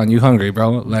fuck down. You hungry,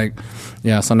 bro? Like,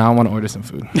 yeah. So now I want to order some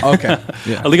food. Okay.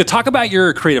 Yeah. Alika, talk about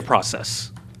your creative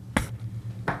process.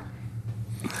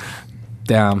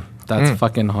 Damn, that's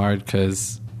fucking hard.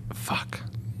 Cause, fuck.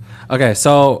 Okay,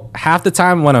 so half the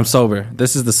time when I'm sober,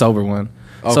 this is the sober one.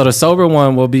 Okay. So the sober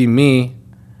one will be me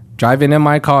driving in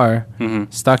my car,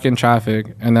 stuck in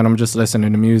traffic, and then I'm just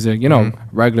listening to music,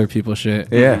 regular people shit.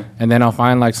 Yeah. And then I'll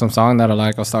find like some song that I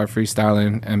like, I'll start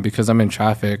freestyling, and because I'm in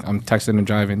traffic, I'm texting and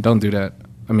driving. Don't do that.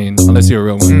 I mean, unless you're a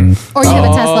real one. Or you have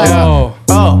a Tesla.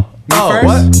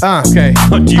 First? What? Okay.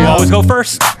 Do you always go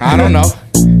first? I don't know.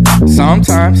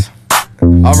 Sometimes.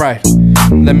 All right.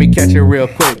 Let me catch it real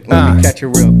quick.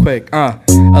 Alika,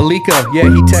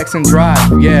 yeah, he text and drive.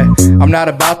 Yeah, I'm not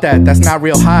about that. That's not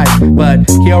real high. But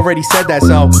he already said that,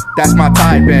 so that's my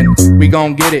type. And we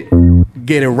gon' get it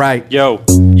right. Yo,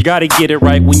 you gotta get it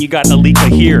right when you got Alika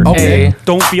here. Okay. Hey,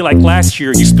 don't be like last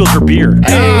year. You spilled your beer.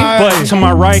 But to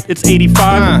my right, it's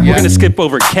 85. We're gonna skip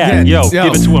over Cat. Yeah. Yo,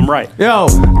 give it to him right. Yo,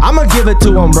 I'm gonna give it to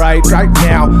him right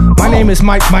now. My name is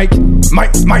Mike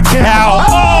Cow.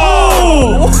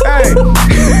 Oh! Hey.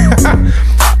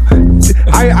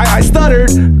 I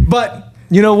stuttered, but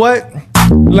you know what?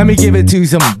 Let me give it to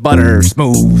some butter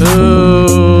smooth.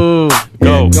 Ooh.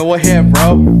 Go ahead,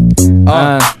 bro.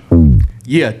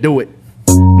 Yeah, do it.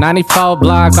 94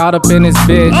 block, all up in this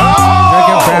bitch.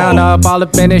 Drinking brown up, all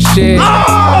up in this shit.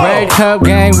 Red Cup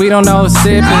gang, we don't know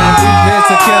sipping. Bitch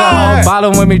to kill a whole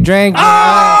bottle when we drink.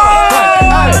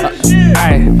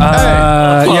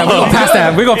 Alright,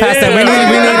 yeah, we're gonna pass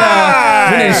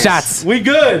that. We need shots. We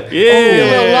good.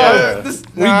 Yeah.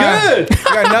 We good.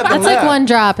 Got nothing That's like one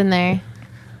drop in there.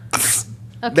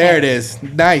 Okay. There it is.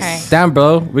 Nice. Okay. Damn,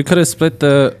 bro, we could have split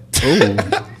the. Ooh.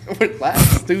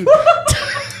 Relax, dude.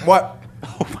 What?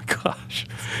 gosh.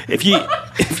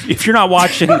 If you're not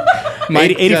watching,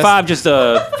 85 just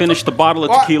finished the bottle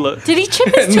of tequila. Did he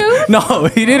chip his tooth? No,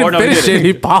 he didn't finish it.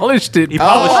 He polished it. He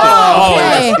polished it. Oh,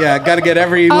 okay. Yeah, got to get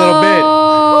every little bit.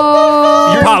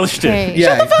 Oh, You polished it.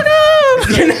 Yeah. Shut the fuck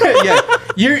up.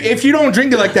 If you don't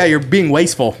drink it like that, you're being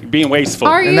wasteful. Being wasteful.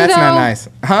 Are you, and that's though? not nice.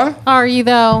 Huh? Are you,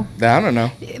 though? I don't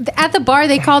know. At the bar,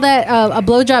 they call that a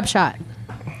blowjob shot.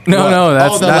 No,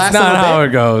 that's the last not little how bit?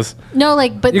 it goes. No,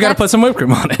 like, but You got to put some whipped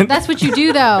cream on it. that's what you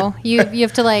do, though. You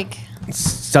have to, like,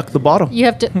 Suck the bottle. you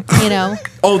have to, you know.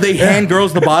 Oh, they hand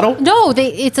girls the bottle? No,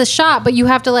 it's a shot, but you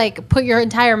have to, like, put your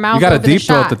entire mouth You got to over the deep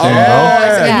throat shot. the thing, Oh, bro.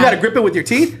 and Yeah. you got to grip it with your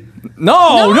teeth?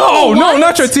 No, what?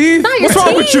 not your teeth. Not your What's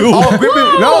wrong with teeth. you? Oh, grip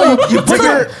it. No, you put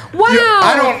your Wow.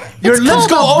 I don't. your It's lips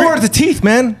called go a- over the teeth,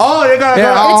 man. Oh, they got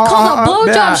It's called a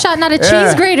blowjob yeah. shot, not a Yeah.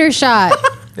 cheese grater shot.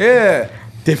 Yeah.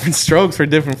 different strokes for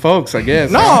different folks, I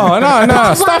guess. No.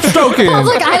 Stop stroking. I was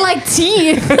like, I like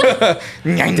teeth.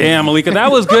 Damn, Malika,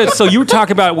 that was good. So you were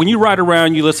talking about when you ride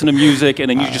around, you listen to music, and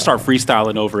then you just start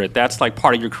freestyling over it. That's like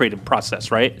part of your creative process,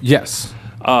 right? Yes.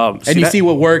 And you see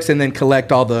what works and then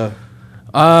collect all the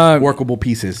workable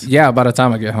pieces. Yeah, by the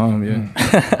time I get home,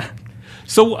 yeah.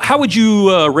 So how would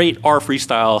you rate our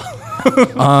freestyle?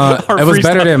 It was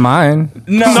better than mine.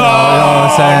 No. You know what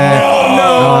I'm saying? No. You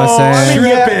know what I'm saying?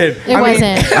 Tripping. It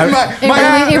wasn't.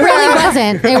 It really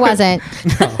wasn't. It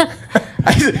wasn't.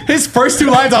 His first two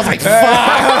lines, I was like,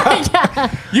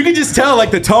 fuck. You can just tell, like,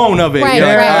 the tone of it. Right, you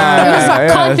know? right. It was about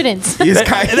confidence.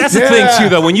 That's the thing too,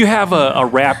 though. When you have a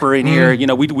rapper in here, you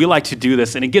know, we like to do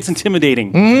this, and it gets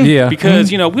intimidating. Yeah.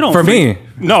 Because you know we don't. For me.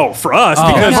 No, for us. Oh.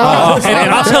 Because No.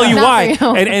 and I'll tell you Not why. for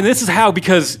you. And this is how,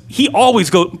 because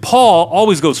Paul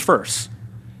always goes first.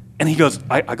 And he goes,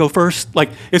 I go first.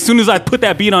 Like, as soon as I put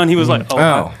that beat on, he was like,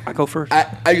 I go first.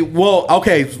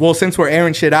 Well, since we're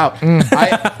airing shit out,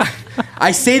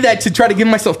 I say that to try to give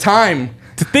myself time.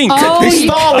 To think. Oh, He's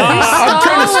stalling. I'm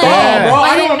trying to stall, bro.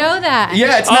 I didn't know that.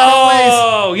 Yeah, it's not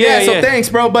always. yeah. So thanks,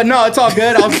 bro. But no, it's all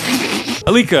good.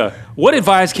 Alika, what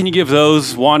advice can you give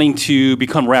those wanting to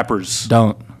become rappers?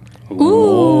 Don't.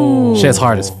 Ooh. Shit's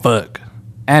hard as fuck.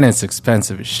 And it's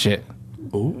expensive as shit.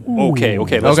 Okay.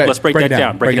 Let's break that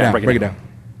down. Break it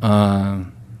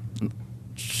down.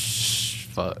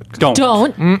 Fuck. Don't.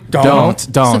 Don't.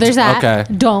 So there's that.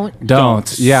 Okay.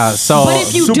 Don't. Yeah. So But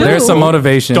if you do, there's some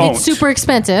motivation. Don't. It's super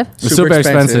expensive. It's super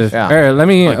expensive. Yeah. All right, let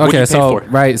me. Like, what'd you Okay, pay so for it?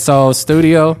 right, so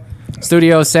studio.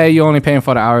 Say you only paying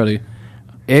for the hourly.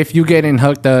 If you getting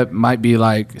hooked up, might be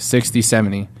like 60,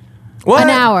 70 What? An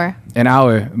hour. an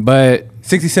hour, but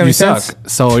 60, 70 you cents. suck.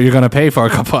 So you're gonna pay for a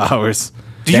couple hours.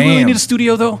 Do you really Damn. need a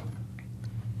studio though?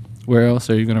 Where else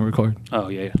are you gonna record? Oh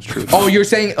yeah, it's true. You're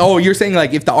saying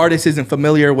like if the artist isn't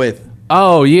familiar with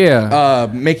Oh yeah.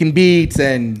 making beats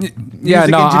and Yeah,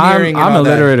 music no, engineering and I'm all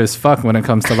that. illiterate as fuck when it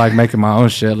comes to like making my own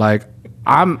shit. Like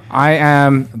I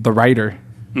am the writer.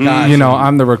 Gotcha. You know,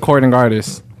 I'm the recording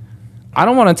artist. I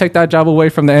don't want to take that job away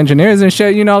from the engineers and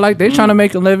shit. You know, like they trying to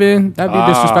make a living. That'd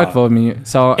be disrespectful of me.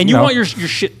 So And you know. want your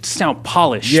shit to sound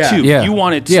polished Yeah. too. Yeah. You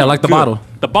want it to Yeah, sound like the good. bottle.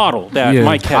 The bottle that Yeah.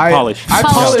 Mike had polished. I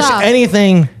Polished polish up.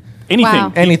 anything. Anything.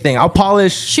 Wow. Anything. I'll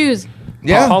polish. Shoes.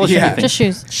 Yeah. Polish Yeah. anything. Just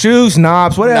shoes. Shoes,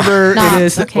 knobs, whatever No. it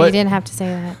is. Okay, What- you didn't have to say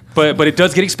that. But it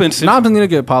does get expensive. Knobs need to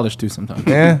get polished too sometimes.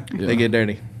 Yeah. They get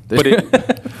dirty.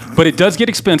 but it does get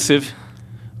expensive.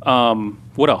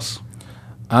 What else?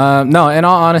 No, in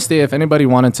all honesty, if anybody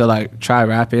wanted to like try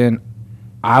rapping,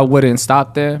 I wouldn't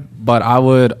stop there, but I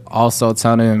would also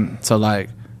tell them to like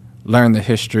learn the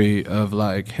history of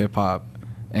like hip hop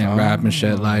and rap and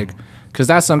shit, like, cause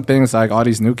that's some things like all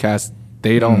these new cats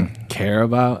they don't care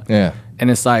about. Yeah. And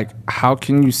it's like, how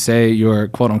can you say you're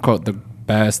quote unquote the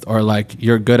best or like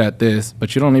you're good at this,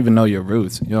 but you don't even know your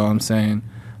roots? You know what I'm saying?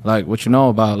 Like what you know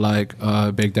about like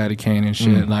Big Daddy Kane and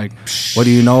shit. Like what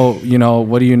do you know? You know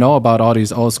what do you know about all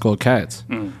these old school cats?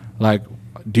 Like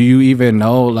do you even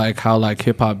know like how like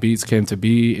hip hop beats came to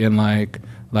be and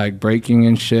like breaking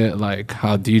and shit? Like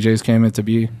how DJs came into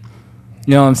be?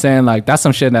 You know what I'm saying? Like that's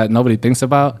some shit that nobody thinks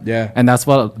about. Yeah. And that's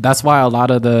why a lot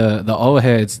of the old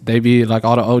heads, they be like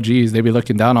all the OGs, they be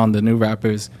looking down on the new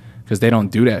rappers because they don't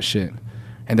do that shit.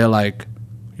 And they're like,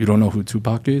 you don't know who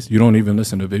Tupac is? You don't even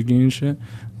listen to Biggie and shit?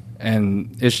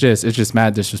 And it's just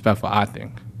mad disrespectful, I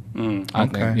think. I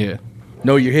think, yeah.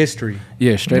 Know your history.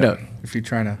 Yeah, straight up. If you're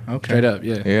trying to. Okay. Straight up,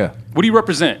 yeah. Yeah. What do you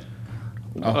represent?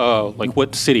 Like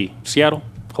what city? Seattle?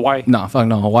 Hawaii. No, fuck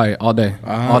no, Hawaii all day,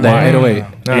 all day. Hawaii. 808.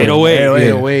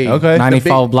 808. Yeah. Okay.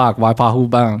 94 block, Waipahu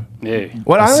bound. Yeah.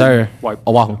 What Yes, island? sir.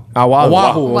 Oahu.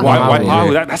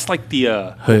 Oahu. That's like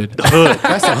the Hood.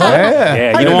 That's a hood.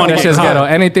 Yeah, you don't want to That's get just caught. ghetto.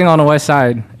 Anything on the west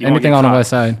side. You don't Anything get on the caught. west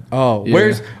side. Oh,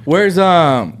 Yeah.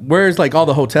 where's like all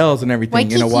the hotels and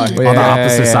everything in Waikiki. Hawaii? On the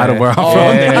opposite side of where I'm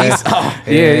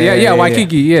from. Yeah,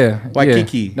 Waikiki, yeah.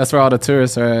 Waikiki. Yeah. That's where all the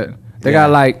tourists are at. They got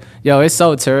like, it's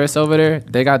so tourist over there.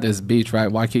 They got this beach,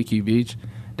 right? Waikiki Beach.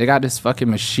 They got this fucking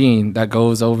machine that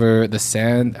goes over the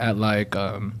sand at like,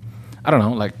 I don't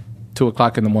know, like 2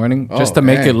 o'clock in the morning, just to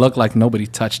make it look like nobody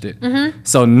touched it.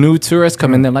 So new tourists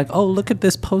come in, they're like, oh, look at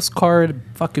this postcard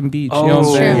fucking beach. You know what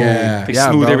I'm saying? Yeah. They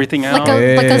smooth bro. everything out.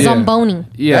 Like a Zamboni.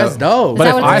 Yeah. That's dope. But Is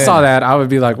if that what I it saw that, I would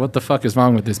be like, what the fuck is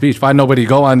wrong with this beach? Why nobody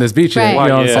go on this beach yet? Right. You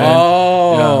know what I'm Yeah. saying?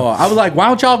 Oh, I was like, why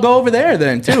don't y'all go over there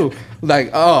then too?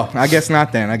 Like, I guess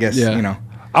not then. I guess, Yeah.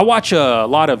 I watch a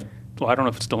lot of, well, I don't know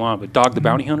if it's still on, but Dog the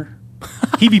Bounty Hunter.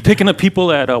 He be picking up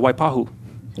people at Waipahu.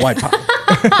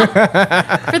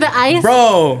 For the ice?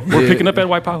 Bro. We're picking up at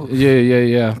Waipahu.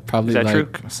 Yeah. Probably Is that like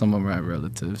true? some of my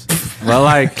relatives. Well,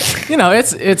 like,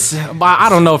 it's. But I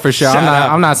don't know for sure.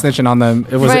 I'm not snitching on them.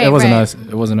 It wasn't Right. us.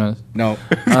 It wasn't us. No.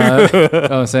 You know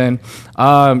what I'm saying?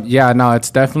 No, it's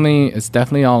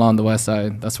definitely all on the west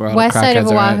side. That's where all West the side of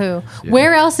crackheads are at. Oahu. Yeah.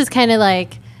 Where else is kind of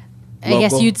like, I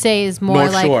guess Local? you'd say is more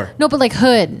North like, Shore. no, but like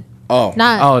hood. Oh.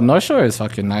 Not, Oh, North Shore is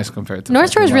fucking nice compared to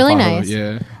North Shore is fucking really Waipahu. nice.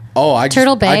 Yeah. Oh, I just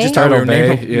Turtle Bay? I just thought we were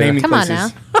Turtle Bay, naming come on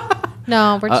places. now.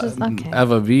 No, we're just, okay.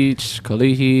 Eva Beach,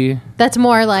 Kalihi. That's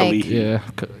more like, Kalihi.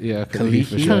 Yeah, Kalihi.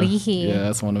 for sure. Kalihi. Yeah,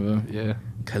 that's one of them. Yeah.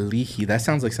 Kalihi. That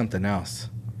sounds like something else.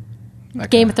 Like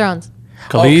Game of Thrones.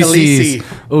 Khaleesi's.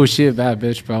 Oh, she a bad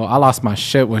bitch, bro. I lost my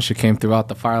shit when she came throughout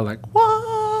the fire. Like,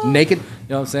 what? Naked. You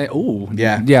know what I'm saying? Ooh.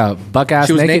 Yeah. Yeah, buck ass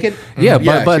She was naked. naked? Yeah, Mhm.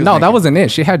 Yeah, but she was no, that naked. wasn't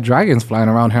it. She had dragons flying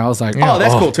around her. I was like, Oh,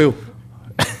 that's cool too.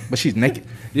 But she's naked.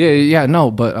 Yeah,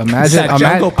 no, but imagine, That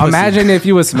jungle pussy. imagine if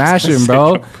you was smashing,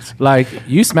 bro. Like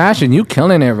you smashing, you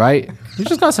killing it, right? You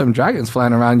just got some dragons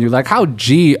flying around you. Like how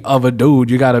G of a dude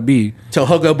you gotta be To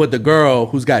hook up with the girl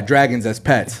who's got dragons as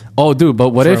pets. Oh, dude, but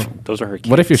what if Those are her kids.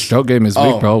 what if your stroke game is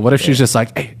Oh, weak, bro? What if she's just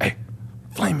like, hey,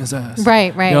 flame his ass?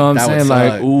 Right. You know what I'm That would saying?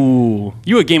 Like, suck. ooh,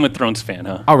 You a Game of Thrones fan,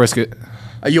 huh? I'll risk it.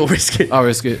 You'll risk it. I'll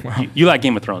risk it. You like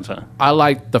Game of Thrones, huh? I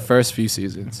like the first few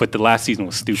seasons. But the last season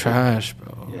was stupid. Trash,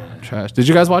 bro. Trash. Did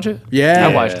you guys watch it? Yeah.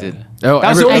 I watched it. Oh, That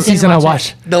was the every- only season I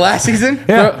watched. The last season?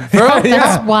 Yeah.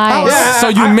 That's why. So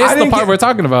you I missed the didn't part get- we're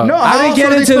talking about. No, I didn't How get else were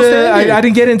they into supposed to the. end it? I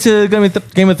didn't get into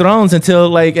Game of Thrones until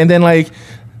like, and then like,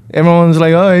 everyone's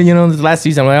like, oh, you know, the last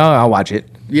season. I'm like, oh, I'll watch it.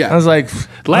 Yeah. I was like,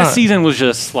 Last season was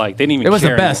just like, they didn't even it was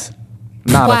care the best.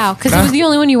 Not Wow, because it was the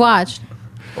only one you watched.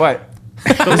 What?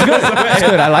 It was good. It's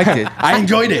good. I liked it. I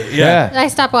enjoyed it. Yeah. I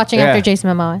stopped watching Yeah. after Jason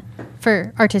Momoa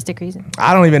for artistic reasons.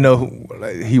 I don't even know who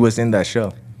he was in that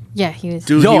show. Yeah, he was.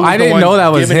 Dude, Yo, he was I the didn't one know that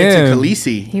was giving it to him.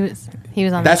 Khaleesi. He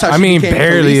was on. That's that. how I she mean, became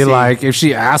barely. Khaleesi. Like, if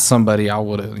she asked somebody, I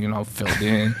would have, filled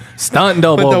in. Stunt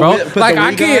double, the bro. wi- put Like, the I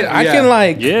wig can, on? I Yeah. can,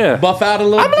 like, Yeah. Buff out a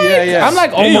little. I'm like, I'm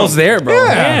like almost there, bro.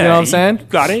 Yeah. You know what I'm saying?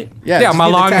 Got it. Yeah, just my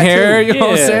get the long tattoo. hair. You know what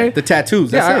I'm Yeah. saying? The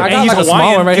tattoos. Yeah, That's I it. got And he's like a small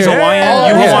Hawaiian. one right He's here. Hawaiian. Oh,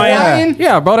 You he's Hawaiian? Hawaiian?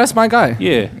 Yeah, bro, that's my guy.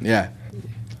 Yeah. Yeah.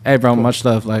 Hey, bro, much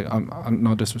love. Like, I'm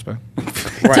no disrespect.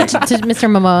 Right. to Mr.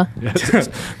 Momoa.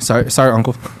 Sorry,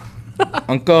 uncle.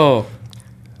 Uncle.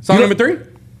 Song number 3?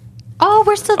 Oh,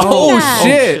 we're still doing Oh, that.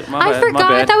 shit. My I bad, my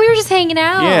forgot. I bad. thought we were just hanging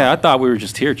out. Yeah, I thought we were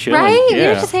just here chilling. Right? Yeah. We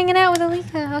were just hanging out with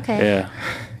Alika. Okay. Yeah.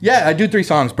 Yeah, I do 3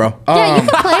 songs, bro. Yeah, you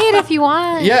can play it if you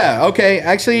want. Yeah, okay.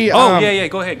 Actually, Oh, yeah.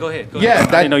 Go ahead. yeah, I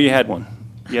that- didn't know you had one.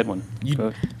 You had one. You, Go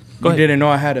you ahead. didn't know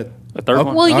I had a third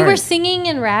one? Well, you All were right. singing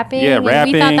and rapping. Yeah, and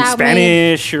rapping, we thought that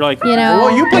Spanish. You're like, Made, you know.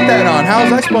 Well, you put that on. How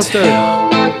was I supposed to,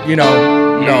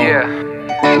 know?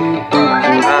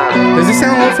 Does it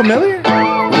sound a little familiar?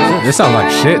 This sounds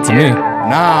like shit to me.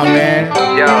 Nah, man.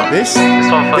 Yo, This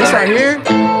one for the right night. here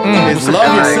is love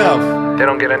Like, yourself. They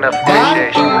don't get enough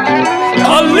appreciation.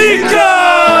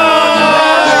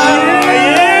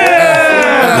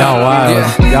 Y'all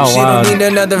wild. Y'all She wild. don't need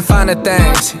another finer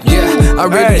things. Yeah, I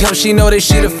really hope she know that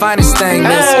she the finest thing.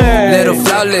 This little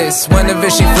flawless. Whenever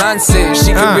she flaunts it,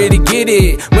 she can really get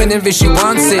it. Whenever she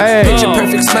wants it, picture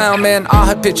perfect smile, man. All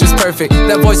her pictures perfect.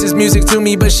 That voice is music to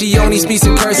me, but she only speaks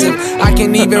in cursive. I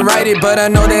can't even write it, but I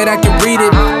know that I can read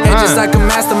it. And just like a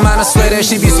mastermind, I swear that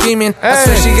she be scheming. I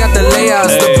swear she got the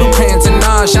layouts, the blueprints, and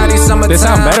all. Shawty summertime. They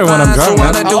sound better when I'm fine, drunk, So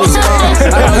all I man. do is fall.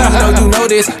 I know you know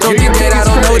this. Don't get that I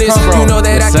don't know this. You know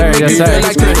that I Yes, can sir. make Yes, you sir. feel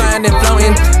like you're flying and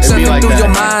floating. Something like through that. your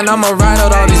mind, I'ma ride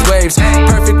out all these waves.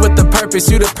 Perfect with the purpose,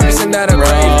 you the person that I crave.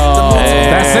 The most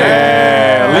That's it.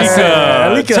 That's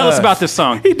it. Tell us about this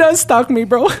song. He does stalk me,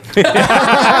 bro.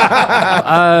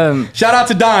 Shout out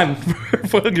to Don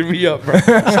for hooking me up, bro.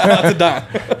 Shout out to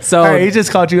Don. So Hey, he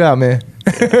just called you out, man.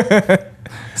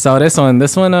 So this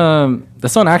one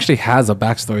actually has a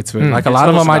backstory to it. Like a lot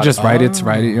of them, I just write it to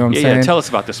write it. You know what I'm saying? Yeah, tell us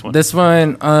about this one. This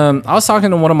one, I was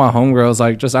talking to one of my homegirls,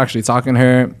 like just actually talking to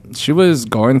her. She was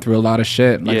going through a lot of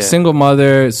shit, like single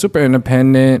mother, super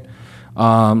independent.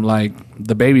 Like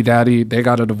the baby daddy, they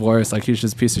got a divorce. Like he's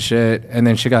just a piece of shit. And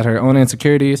then she got her own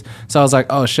insecurities. So I was like,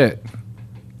 oh shit.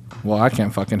 Well, I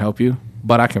can't fucking help you,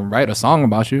 but I can write a song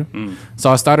about you.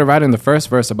 So I started writing the first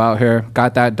verse about her,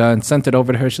 got that done, sent it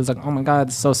over to her. She was like, oh my God,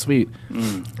 it's so sweet.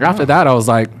 After that, I was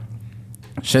like,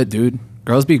 shit, dude,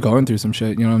 girls be going through some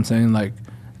shit. You know what I'm saying? Like,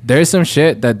 there's some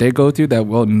shit that they go through that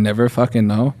we'll never fucking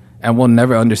know and we'll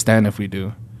never understand if we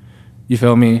do. You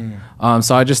feel me?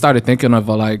 So I just started thinking of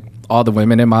like all the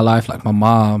women in my life, like my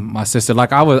mom, my sister.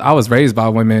 Like I was raised by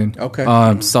women. Okay.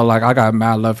 So like I got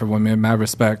mad love for women, mad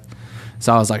respect.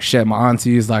 So I was like, shit, my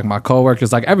aunties, like my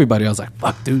coworkers, like everybody. I was like,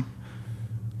 fuck, dude.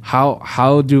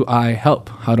 How do I help?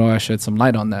 How do I shed some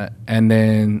light on that? And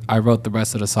then I wrote the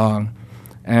rest of the song.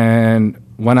 And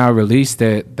when I released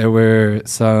it, there were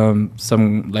some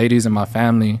ladies in my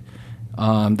family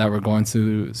that were going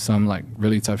through some like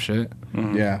really tough shit.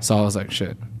 Yeah. So I was like,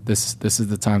 shit, this is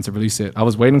the time to release it. I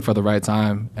was waiting for the right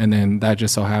time, and then that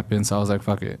just so happened. So I was like,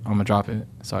 fuck it, I'm gonna drop it.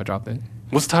 So I dropped it.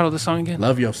 What's the title of the song again?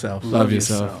 Love yourself. Love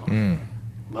yourself.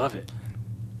 Love it.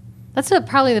 That's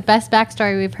probably the best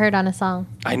backstory we've heard on a song.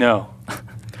 I know.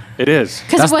 It is.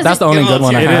 That's the only good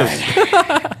one I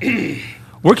have. It is.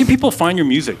 Where can people find your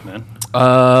music, man?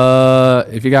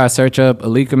 If you guys search up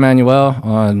Alik Emanuel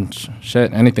on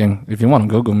anything. If you want to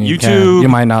Google me, YouTube. You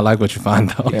might not like what you find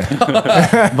though.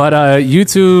 But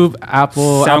YouTube,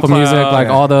 Apple Music, like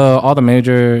all the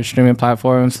major streaming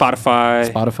platforms. Spotify,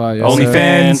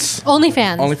 yes,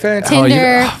 OnlyFans. Oh,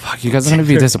 Tinder. fuck, you guys are gonna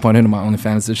be disappointed in my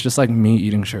OnlyFans. It's just like me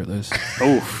eating shirtless.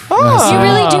 Oof. You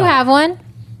really do have one?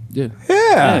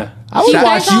 Yeah. I would You guys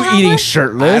watch don't you have eating one?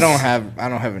 shirtless. I don't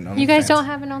have an OnlyFans. You guys don't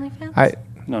have an OnlyFans?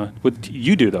 No, what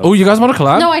you do though? Oh, you guys want to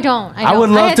collab? No, I don't. I would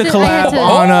love to collab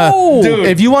on on a.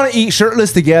 If you want to eat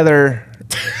shirtless together,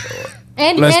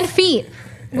 and feet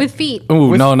with feet.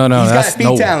 Ooh, no. He's got That's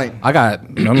feet talent. I got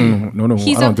no.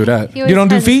 He's I don't do that. he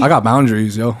always has- I got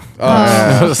boundaries, yo.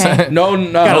 Okay.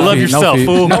 No. Gotta love feet, yourself, feet.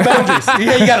 fool. No boundaries.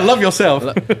 Yeah, you gotta love yourself.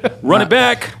 Run it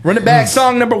back. Run it back.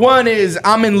 Song number 1 is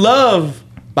 "I'm in Love"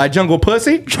 by Jungle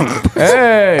Pussy.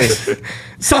 hey.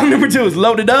 Song number 2 is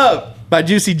 "Loaded Up" by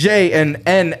Juicy J and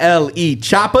NLE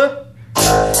Choppa.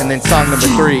 And then song number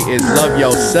 3 is "Love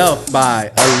Yourself"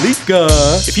 by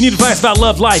Alika. If you need advice about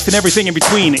love, life, and everything in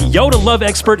between, Yoda Love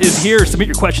Expert is here. Submit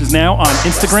your questions now on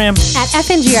Instagram. At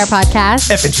FNGR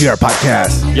Podcast. FNGR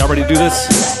Podcast. Y'all ready to do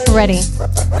this? Ready.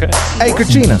 Okay. Hey,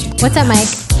 Katrina. What's up, Mike?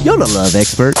 You're the love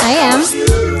expert. I am.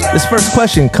 This first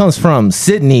question comes from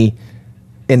Sydney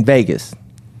in Vegas.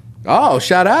 Oh,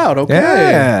 shout out. Okay.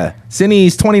 Yeah.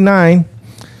 Sydney's 29.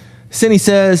 Sydney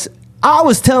says, I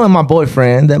was telling my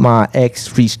boyfriend that my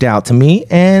ex reached out to me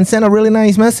and sent a really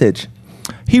nice message.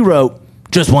 He wrote,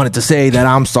 just wanted to say that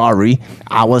I'm sorry.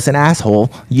 I was an asshole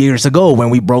years ago when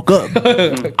we broke up.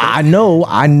 I know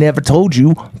I never told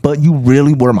you, but you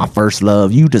really were my first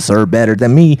love. You deserve better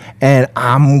than me, and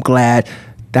I'm glad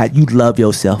that you love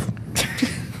yourself.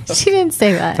 She didn't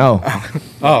say that. Oh.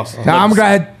 Now I'm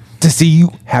glad to see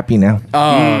you happy now.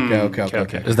 Oh,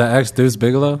 okay. Is that ex Deuce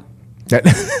Bigelow?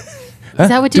 Is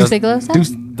that what Deuce Bigelow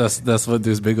said? That's what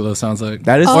Deuce Bigelow sounds like.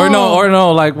 That is or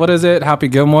no, like what is it? Happy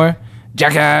Gilmore?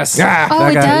 Jackass. Yeah. Oh,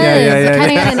 it does. It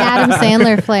kind of got an Adam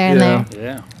Sandler flair in there.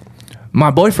 Yeah.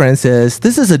 My boyfriend says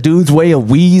this is a dude's way of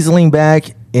weaseling back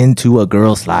into a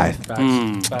girl's life.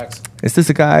 Facts. Is this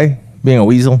a guy being a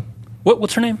weasel?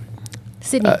 What's her name?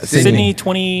 Sydney. Sydney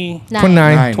 29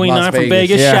 29. from Las Vegas.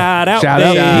 Vegas. Yeah. Shout out Shout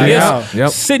out. Vegas. Yep.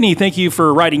 Sydney, thank you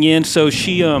for writing in. So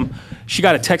she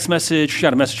got a text message. She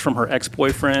got a message from her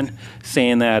ex-boyfriend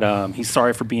saying that he's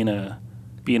sorry for being a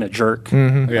jerk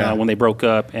when they broke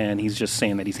up, and he's just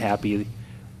saying that he's happy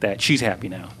that she's happy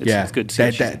now. It's good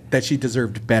to see that she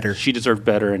deserved better. she deserved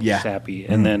better, and he's happy.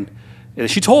 And then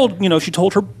she told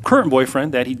her current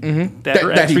boyfriend that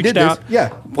her ex he reached did out. this.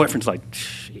 Yeah. Boyfriend's like,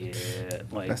 shit,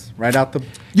 like That's right out the.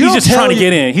 he's just trying to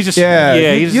get in. He's just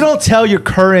you don't tell your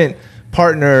current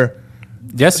partner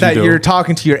Yes, that you do. you're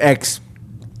talking to your ex.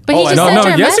 But he just no, sent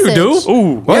her a yes, you message. do.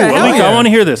 Ooh, Yeah, hell Alika, yeah. I want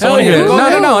to hear this. No. Go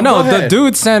The ahead.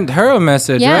 dude sent her a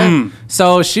message, Yeah. right?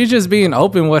 So she's just being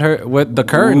open with the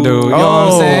current dude. You know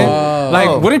what I'm saying?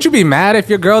 Like, wouldn't you be mad if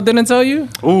your girl didn't tell you?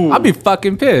 Ooh. I'd be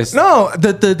fucking pissed. No,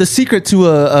 the secret to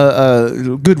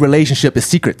a good relationship is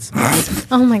secrets.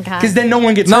 Oh my god. Because then no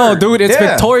one gets No, hurt. dude, it's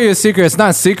Yeah. Victoria's Secret. It's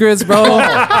not secrets, bro.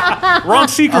 Wrong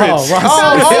secrets.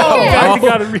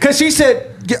 Because she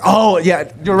said, oh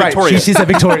yeah, you're right. Victoria's. She said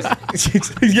Victoria's.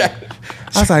 Yeah.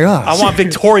 I was like, oh, I want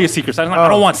Victoria's Secrets. I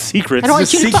don't want secrets. I don't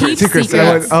want you to keep secrets.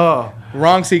 oh,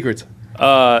 Wrong secrets.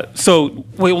 So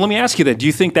wait, let me ask you that. Do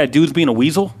you think that dude's being a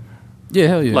weasel? Yeah,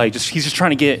 hell yeah. Like, he's just trying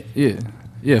to get.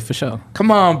 Yeah, for sure. Come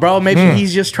on, bro. Maybe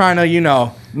he's just trying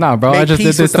to, Nah, bro. I make just did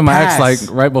peace this with to the my ex past.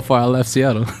 like right before I left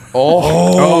Seattle.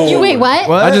 You wait, what?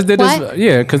 I just did What? this.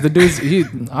 Yeah, because the dude's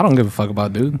I don't give a fuck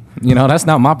about dude. That's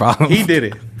not my problem. He did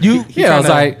it. I was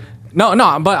like,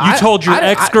 no, but You told your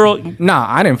ex girl. Nah,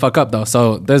 I didn't fuck up though.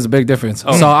 So there's a big difference.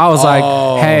 So I was like,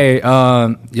 hey,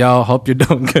 yo, hope you're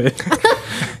doing good.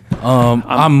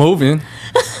 I'm moving.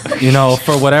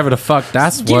 For whatever the fuck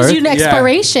that's Gives worth. you an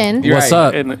expiration. You're What's right.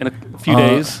 up? In a few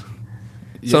days.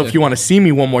 So if you want to see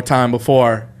me one more time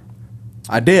before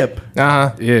I dip,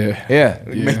 Yeah.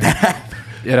 make that happen.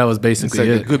 Yeah, that was it's basically like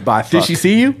a it. goodbye. Did she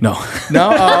see you? No. No?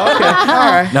 Oh, okay.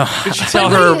 All right. No. Did she tell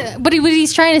her? But what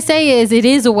he's trying to say is it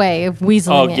is a way of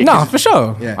weaseling Oh, it. No, for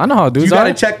sure. Yeah. I know how dudes You got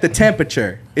are. to check the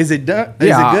temperature. Is it done? Is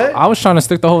Yeah, it good? I was trying to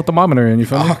stick the whole thermometer in. You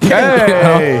feel me?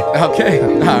 Okay. Okay.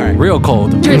 All right. Real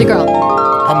cold. You're the girl.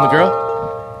 I'm the girl.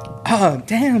 Oh,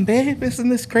 damn, babe. Isn't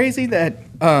this crazy that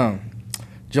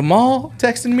Jamal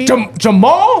texted me?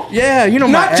 Jamal? Yeah, my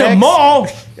Not ex. Jamal.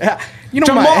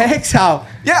 Jamal. My ex, how?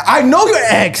 Yeah, I know your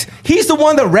ex. He's the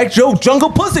one that wrecked your jungle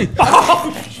pussy.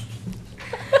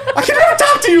 I cannot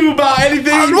talk to you about anything.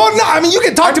 Well, no, I mean, you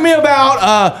can talk to me about.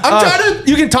 I'm trying to.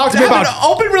 You can talk to me have about an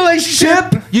open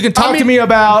relationship. You can talk to me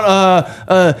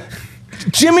about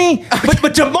Jimmy,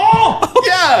 but Jamal.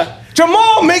 Yeah.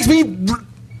 Jamal makes me.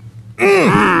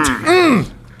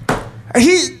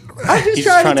 I'm just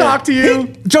trying to talk to you.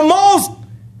 Jamal's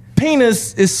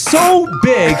penis is so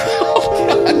big.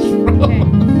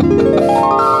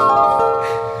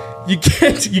 You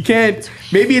can't.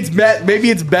 Maybe it's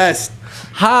best.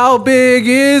 How big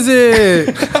is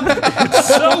it?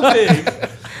 So big.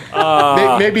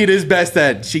 Maybe it is best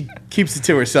that she keeps it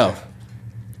to herself.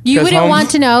 You wouldn't want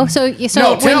to know. So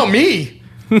No, tell me.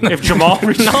 If Jamal,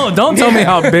 No, don't tell me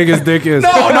how big his dick is.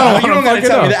 No, you don't gotta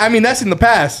tell me that. I mean, that's in the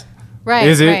past. Right.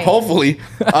 Is it? right. Hopefully.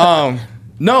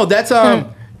 No, that's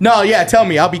No, yeah, tell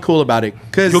me. I'll be cool about it.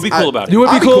 Cause You'll be cool about it. You would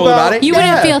I'll be cool about it. You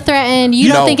Yeah. wouldn't feel threatened. You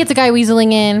don't No. think it's a guy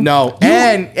weaseling in. No,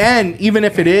 and even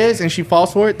if it is, and she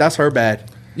falls for it, that's her bad.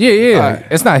 Yeah. Alright.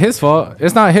 It's not his fault.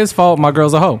 It's not his fault. My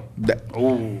girl's a hoe.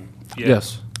 Oh,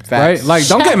 Yes. Facts. Right? Like,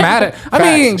 don't get mad at. I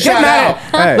mean, get Shout mad.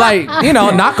 out. Like,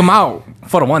 knock him out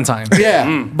for the one time.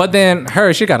 Yeah. But then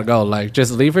she gotta go. Like,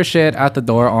 just leave her shit at the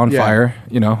door on Yeah. fire.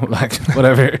 Like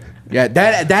whatever. Yeah,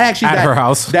 that actually At her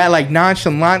house. That like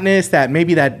nonchalantness, that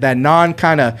maybe that non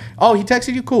kind of he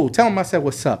texted you, cool. Tell him I said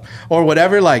what's up or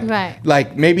whatever. Like Right.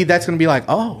 like maybe that's gonna be like,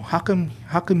 oh, how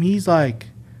come he's like,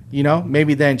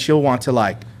 maybe then she'll want to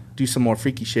like do some more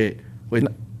freaky shit with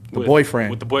the boyfriend.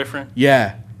 With the boyfriend.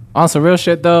 Yeah. On some real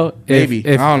shit though, Maybe.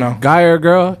 if I don't know. guy or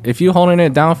girl, if you holding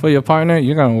it down for your partner,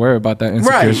 you're gonna worry about that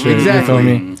insecure Right, shit. exactly. You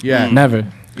feel me? Yeah. Never.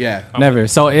 Yeah. Never.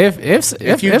 So if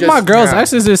you my just- girl's yeah.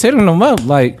 exes is hitting them up,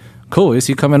 like, cool, is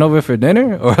he coming over for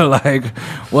dinner or like,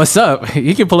 what's up?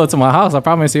 He can pull up to my house. I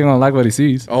promise he gonna like what he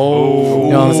sees. Oh.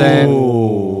 You know what I'm saying?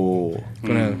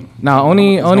 Now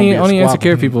only be a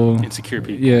insecure squabble. people. Insecure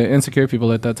people. Yeah, insecure people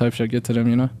let that type shit get to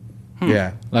them.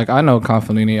 Yeah. Like I know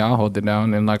confidently, I'll hold it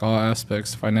down in like all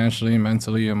aspects, financially,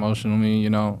 mentally, emotionally. You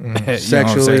know what I'm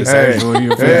Sexually. saying? Sexually,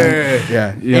 you feel me?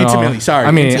 Yeah. You know, Intimately. Sorry.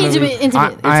 I mean,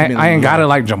 Intimate. I ain't got it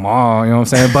like Jamal, you know what I'm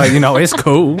saying? But it's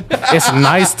cool. It's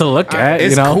nice to look at.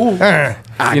 It's cool. But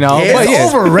It's yeah.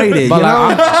 overrated. But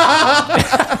like,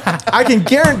 I can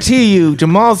guarantee you,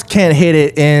 Jamal's can't hit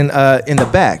it in the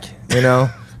back.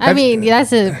 I mean,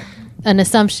 that's an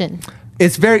assumption.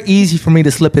 It's very easy for me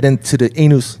to slip it into the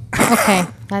anus. Okay,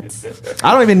 that's.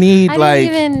 I don't even need I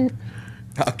didn't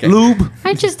even. lube.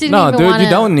 I just didn't no, even dude, wanna, you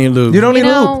don't need lube. You don't need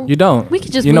know, lube. You don't. We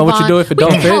could just. You know move what you on. do if it we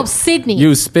don't can fit? help Sydney.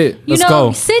 You spit. Let's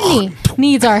go. Sydney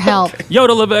needs our help.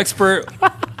 Yoda Live expert.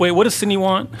 Wait, what does Sydney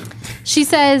want? She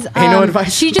says. no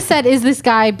advice. She just said, "Is this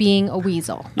guy being a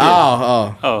weasel?"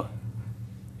 Oh.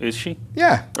 Is she?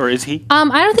 Yeah. Or is he? I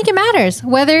don't think it matters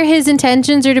whether his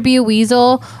intentions are to be a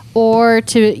weasel or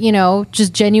to,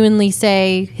 just genuinely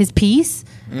say his piece.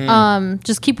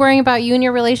 Just keep worrying about you and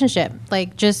your relationship.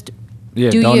 Like, just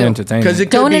Yeah, do don't you. entertain Because it. it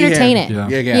could Don't be entertain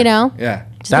him. it. Yeah. You know? Yeah.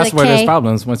 Just That's like, where there's "Okay."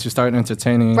 problems once you start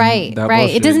entertaining. Right, that right.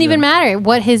 bullshit, It doesn't even yeah. matter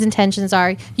what his intentions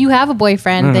are. You have a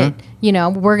boyfriend that, you know,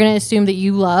 we're going to assume that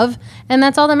you love, and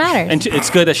that's all that matters. And it's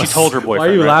good that she told her boyfriend. Why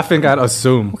are you right? laughing at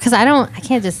assume? Because I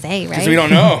can't just say, right? Because we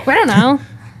don't know. I don't know.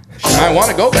 I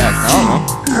want to go back. I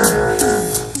don't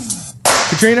know.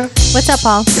 Katrina, What's up,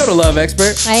 Paul? go to Love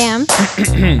Expert. I am.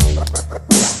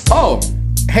 Oh,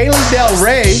 Haley Del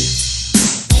Rey.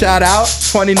 Shout out,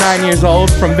 29 years old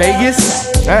from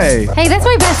Vegas. Hey. Hey, that's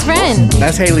my best friend.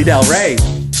 That's Haley Del Rey.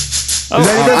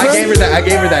 I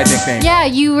gave her that nickname. Yeah,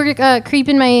 you were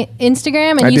creeping my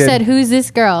Instagram, and I you did. said, "Who's this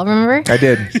girl?" Remember? I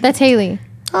did. That's Haley.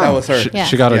 That was her. Yeah.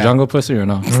 She got a Yeah. jungle pussy or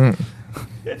no?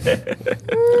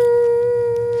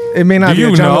 It may not Do be a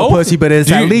you jungle know? pussy, but it's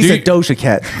Do at you- least do a you- Doja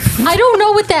Cat. I don't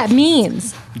know what that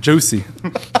means. Juicy.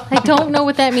 I don't know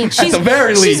what that means. She's At the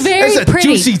very she's least. very That's a pretty.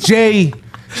 Juicy J.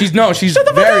 She's very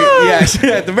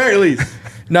at the very least.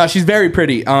 No, she's very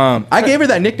pretty. I gave her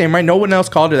that nickname, right? No one else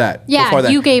called her that. Yeah, before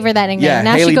that. you gave her that nickname. Yeah,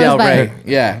 now Haley she goes Del by. Rey.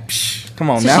 Yeah, Psh, come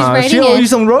on So now. she's writing She owe in. you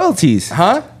some royalties.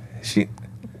 Huh? She.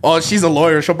 Oh, she's a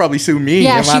lawyer. She'll probably sue me.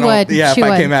 Yeah, if she I don't, would. Yeah, She if I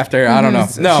would. came after her, I don't know.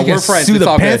 No, she we're can friends. Sue It's the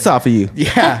all pants good. off of you.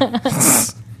 Yeah.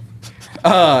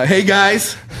 Hey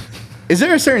guys, is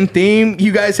there a certain theme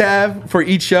you guys have for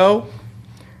each show?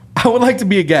 I would like to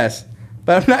be a guest,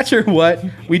 but I'm not sure what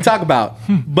we talk about.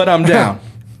 But I'm down.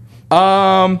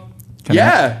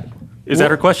 Yeah. Is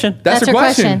that her question? That's her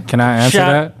question. Can I answer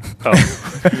Shout- that?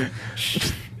 Oh.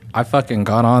 I fucking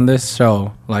got on this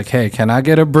show. Like, hey, can I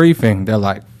get a briefing? They're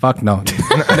like, fuck no.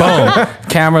 Boom.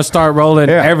 Cameras start rolling.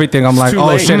 Yeah. Everything. I'm like, too oh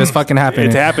late. shit, it's fucking happening.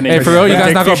 It's happening. Hey, for real, you guys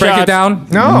Take not a gonna few break it shots. down?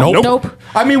 No. Nope.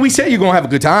 I mean, we said you're gonna have a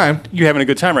good time. You're having a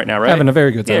good time right now, right? Having a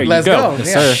very good time. There you Let's go. Yes,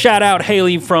 Yeah. sir. Shout out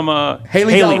Haley from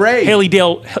Haley Del Rey. Haley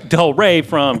Del Rey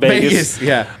from Vegas. Vegas,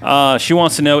 yeah. She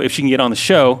wants to know if she can get on the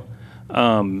show.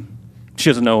 She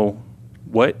doesn't know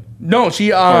what. No, she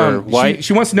why?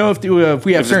 she wants to know if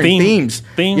we have If certain theme- themes.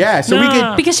 themes? Yeah, so we Nah.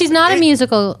 could. Because she's not a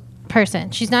musical person.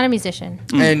 She's not a musician.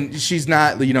 And she's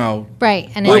not, Right.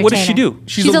 And What does she do?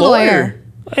 she's a lawyer.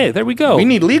 Hey, there we go. We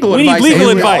need legal We advice. need legal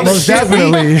And all the advice. shit we-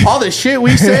 Definitely. all the shit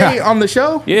we say on the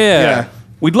show. Yeah.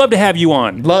 We'd love to have you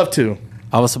on. Love to.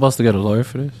 I was supposed to get a lawyer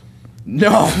for this.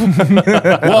 No.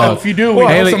 Well, if you do, we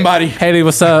know somebody. Haley,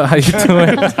 what's up? How you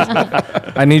doing?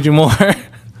 I need you more.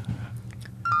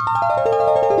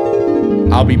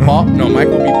 I'll be Paul. No, Mike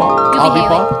will be Paul. I'll be Haley.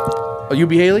 Paul. Oh, you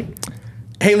be Haley?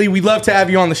 Haley, we'd love to have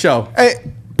you on the show.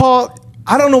 Hey, Paul.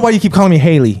 I don't know why you keep calling me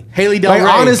Haley. Haley Del Like Rey.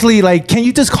 honestly, like, can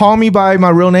you just call me by my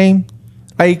real name?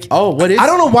 Like, Oh, what is? I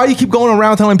don't know why you keep going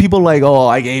around telling people like, oh,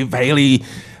 I gave Haley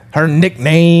her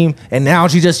nickname and now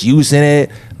she's just using it.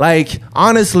 Like,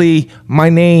 honestly, my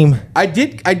name. I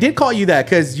did call you that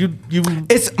because you.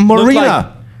 It's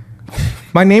Marina.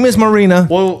 My name is Marina.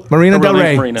 Well, Marina Her Del real Rey.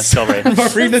 name's Marina Del Rey.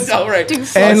 Marina Del Rey.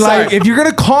 And like, if you're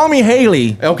gonna call me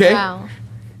Haley, okay. Wow.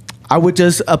 I would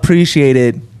just appreciate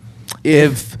it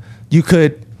if you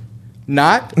could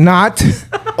Not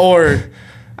or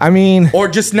I mean, or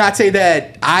just not say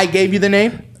that I gave you the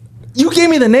name. you gave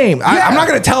me the name. Yeah. I'm not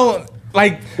gonna tell.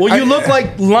 Like, Well, you look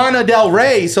like Lana Del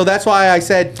Rey, so that's why I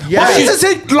said yeah. Why did you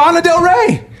say Lana Del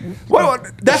Rey?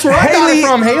 What? That's where I got it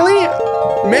from,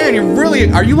 Haley. Man, you're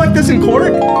really. Are you like this in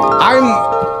court?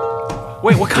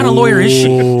 Wait, what kind of lawyer is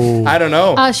she? I don't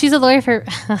know. She's a lawyer for.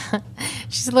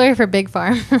 She's a lawyer for Big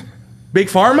Farm. Big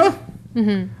Pharma.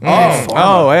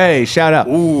 Oh, hey, shout out.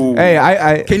 Ooh. Hey,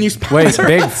 I Can you Wait,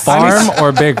 Big Farm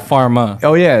or Big Pharma?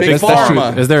 Oh yeah, Big that's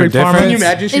Pharma. true. Is there a Big Pharma. difference? Can you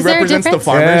imagine she Is there a represents the difference?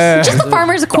 farmers? Yeah. Just the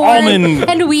farmers of corn almond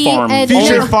and wheat farm. and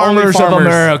Future yeah, farmers of farmers.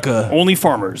 America. Only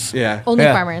farmers. Yeah. only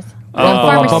Yeah. farmers.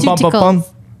 Bum, bum, bum, Pharmaceuticals.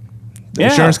 The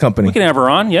insurance company. We can have her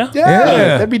on, yeah? Yeah, Yeah.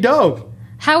 that'd be dope.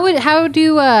 How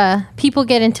do people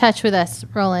get in touch with us,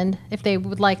 Roland, if they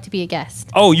would like to be a guest?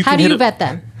 Oh, you How can do hit you it- vet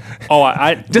them? Oh,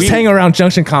 I Just hang around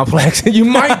Junction Complex. You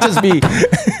might just be.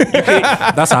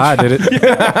 That's how I did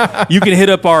it. You can hit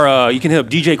up you can hit up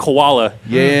DJ Koala.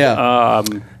 Yeah.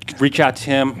 You can reach out to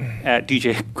him at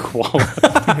DJ Koala.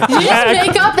 Did you just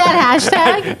make up that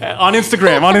hashtag? on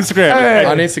Instagram. On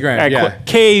Instagram, At yeah.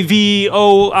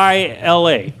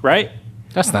 KVOILA, right?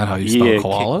 That's not how you spell Yeah,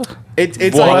 koala. It's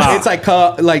Voila. like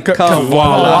Koala.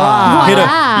 Voila.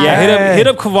 Hit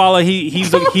up Kovala. He's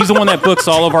the one that books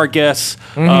all of our guests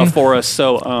for us.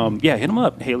 So yeah, hit him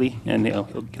up, Haley, and he'll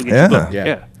get Yeah. you booked. Yeah.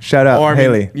 Yeah. Shout out, Or, I mean,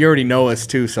 Haley. you already know us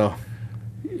too, so.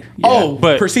 Yeah,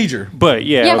 but procedure. But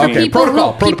yeah, Yeah, I for mean, people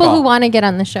Protocol. who want to get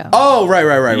on the show. Oh, right.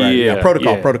 Yeah, Yeah,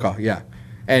 protocol. Yeah.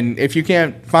 And if you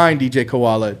can't find DJ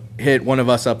Koala, hit one of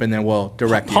us up, and then we'll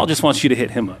direct Paul you. just wants you to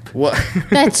hit him up. What?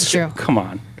 That's true. Come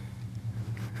on.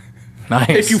 Nice.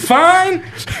 If you fine,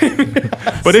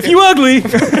 but if you ugly,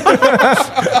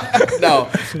 no,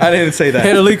 I didn't say that.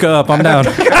 Hit Alika up. I'm down.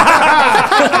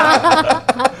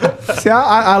 See,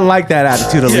 I like that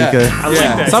attitude, Alika. I like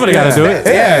that. Somebody got to do it.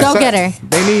 Yeah, Go get her.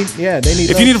 They need.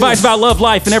 If you need advice about love,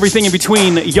 life, and everything in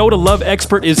between, Yoda Love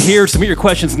Expert is here. Submit your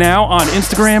questions now on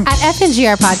Instagram At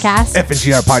FNGR Podcast.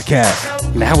 FNGR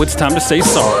Podcast. Now it's time to say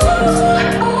sorry.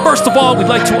 First of all, we'd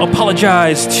like to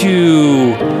apologize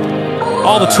to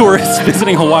all the tourists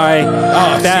visiting Hawaii.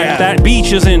 That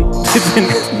beach isn't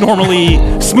normally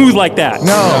smooth like that.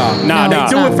 No. Nah. They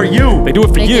do it for you. They do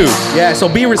it for you. Yeah, so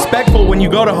be respectful when you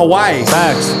go to Hawaii.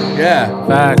 Facts. Yeah.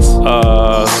 Facts.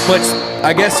 But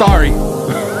I guess sorry.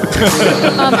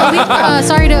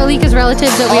 Sorry to Alika's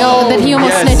relatives that he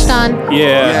almost snitched on.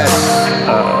 Yeah.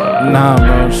 Nah,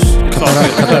 bro.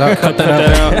 Cut that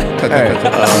out.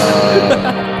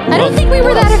 I don't think we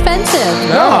were that offensive.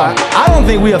 No, I don't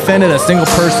think we offended a single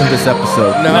person this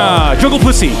episode. No. Nah, Jungle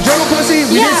Pussy. Jungle Pussy?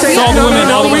 We didn't say all the women.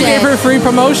 All the We gave her free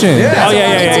promotion. Yeah. Oh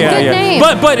yeah. It's a good name.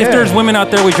 But if there's women out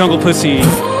there with Jungle Pussy,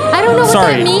 I don't know what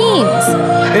Sorry. that means.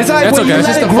 It's like That's when okay. you It's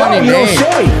let just it a grow, funny you don't name.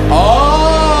 shave.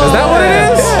 Oh. Is that what it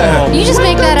is? Yeah. You just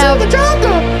make that up.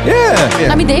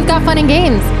 Yeah. I mean, they've got fun and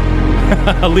games.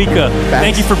 Alika,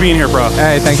 thank you for being here, bro.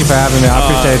 Hey, thank you for having me. I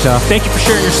appreciate y'all. Thank you for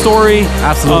sharing your story.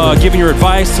 Absolutely. Giving your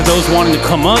advice to those wanting to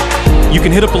come up. You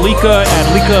can hit up Alika at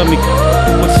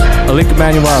Alika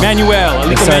Manuel. Alika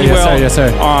Yes, sir, Manuel yes,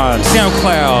 sir. on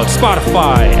SoundCloud,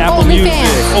 Spotify, Apple Music,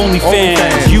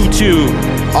 OnlyFans, YouTube,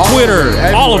 Twitter,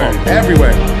 all of them.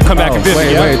 Everywhere. Come back and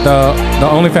visit. Wait. The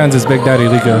OnlyFans is Big Daddy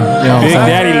Lika. You know what I'm Big saying?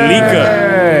 Daddy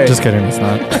Lika. Just kidding. It's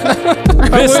not.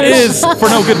 This is For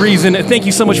No Good Reason. Thank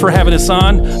you so much for having us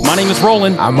on. My name is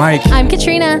Roland. I'm Mike. I'm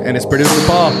Katrina. And it's producer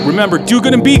Paul. Remember, do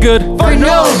good and be good. For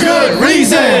no good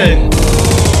reason.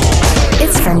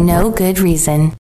 It's For No Good Reason.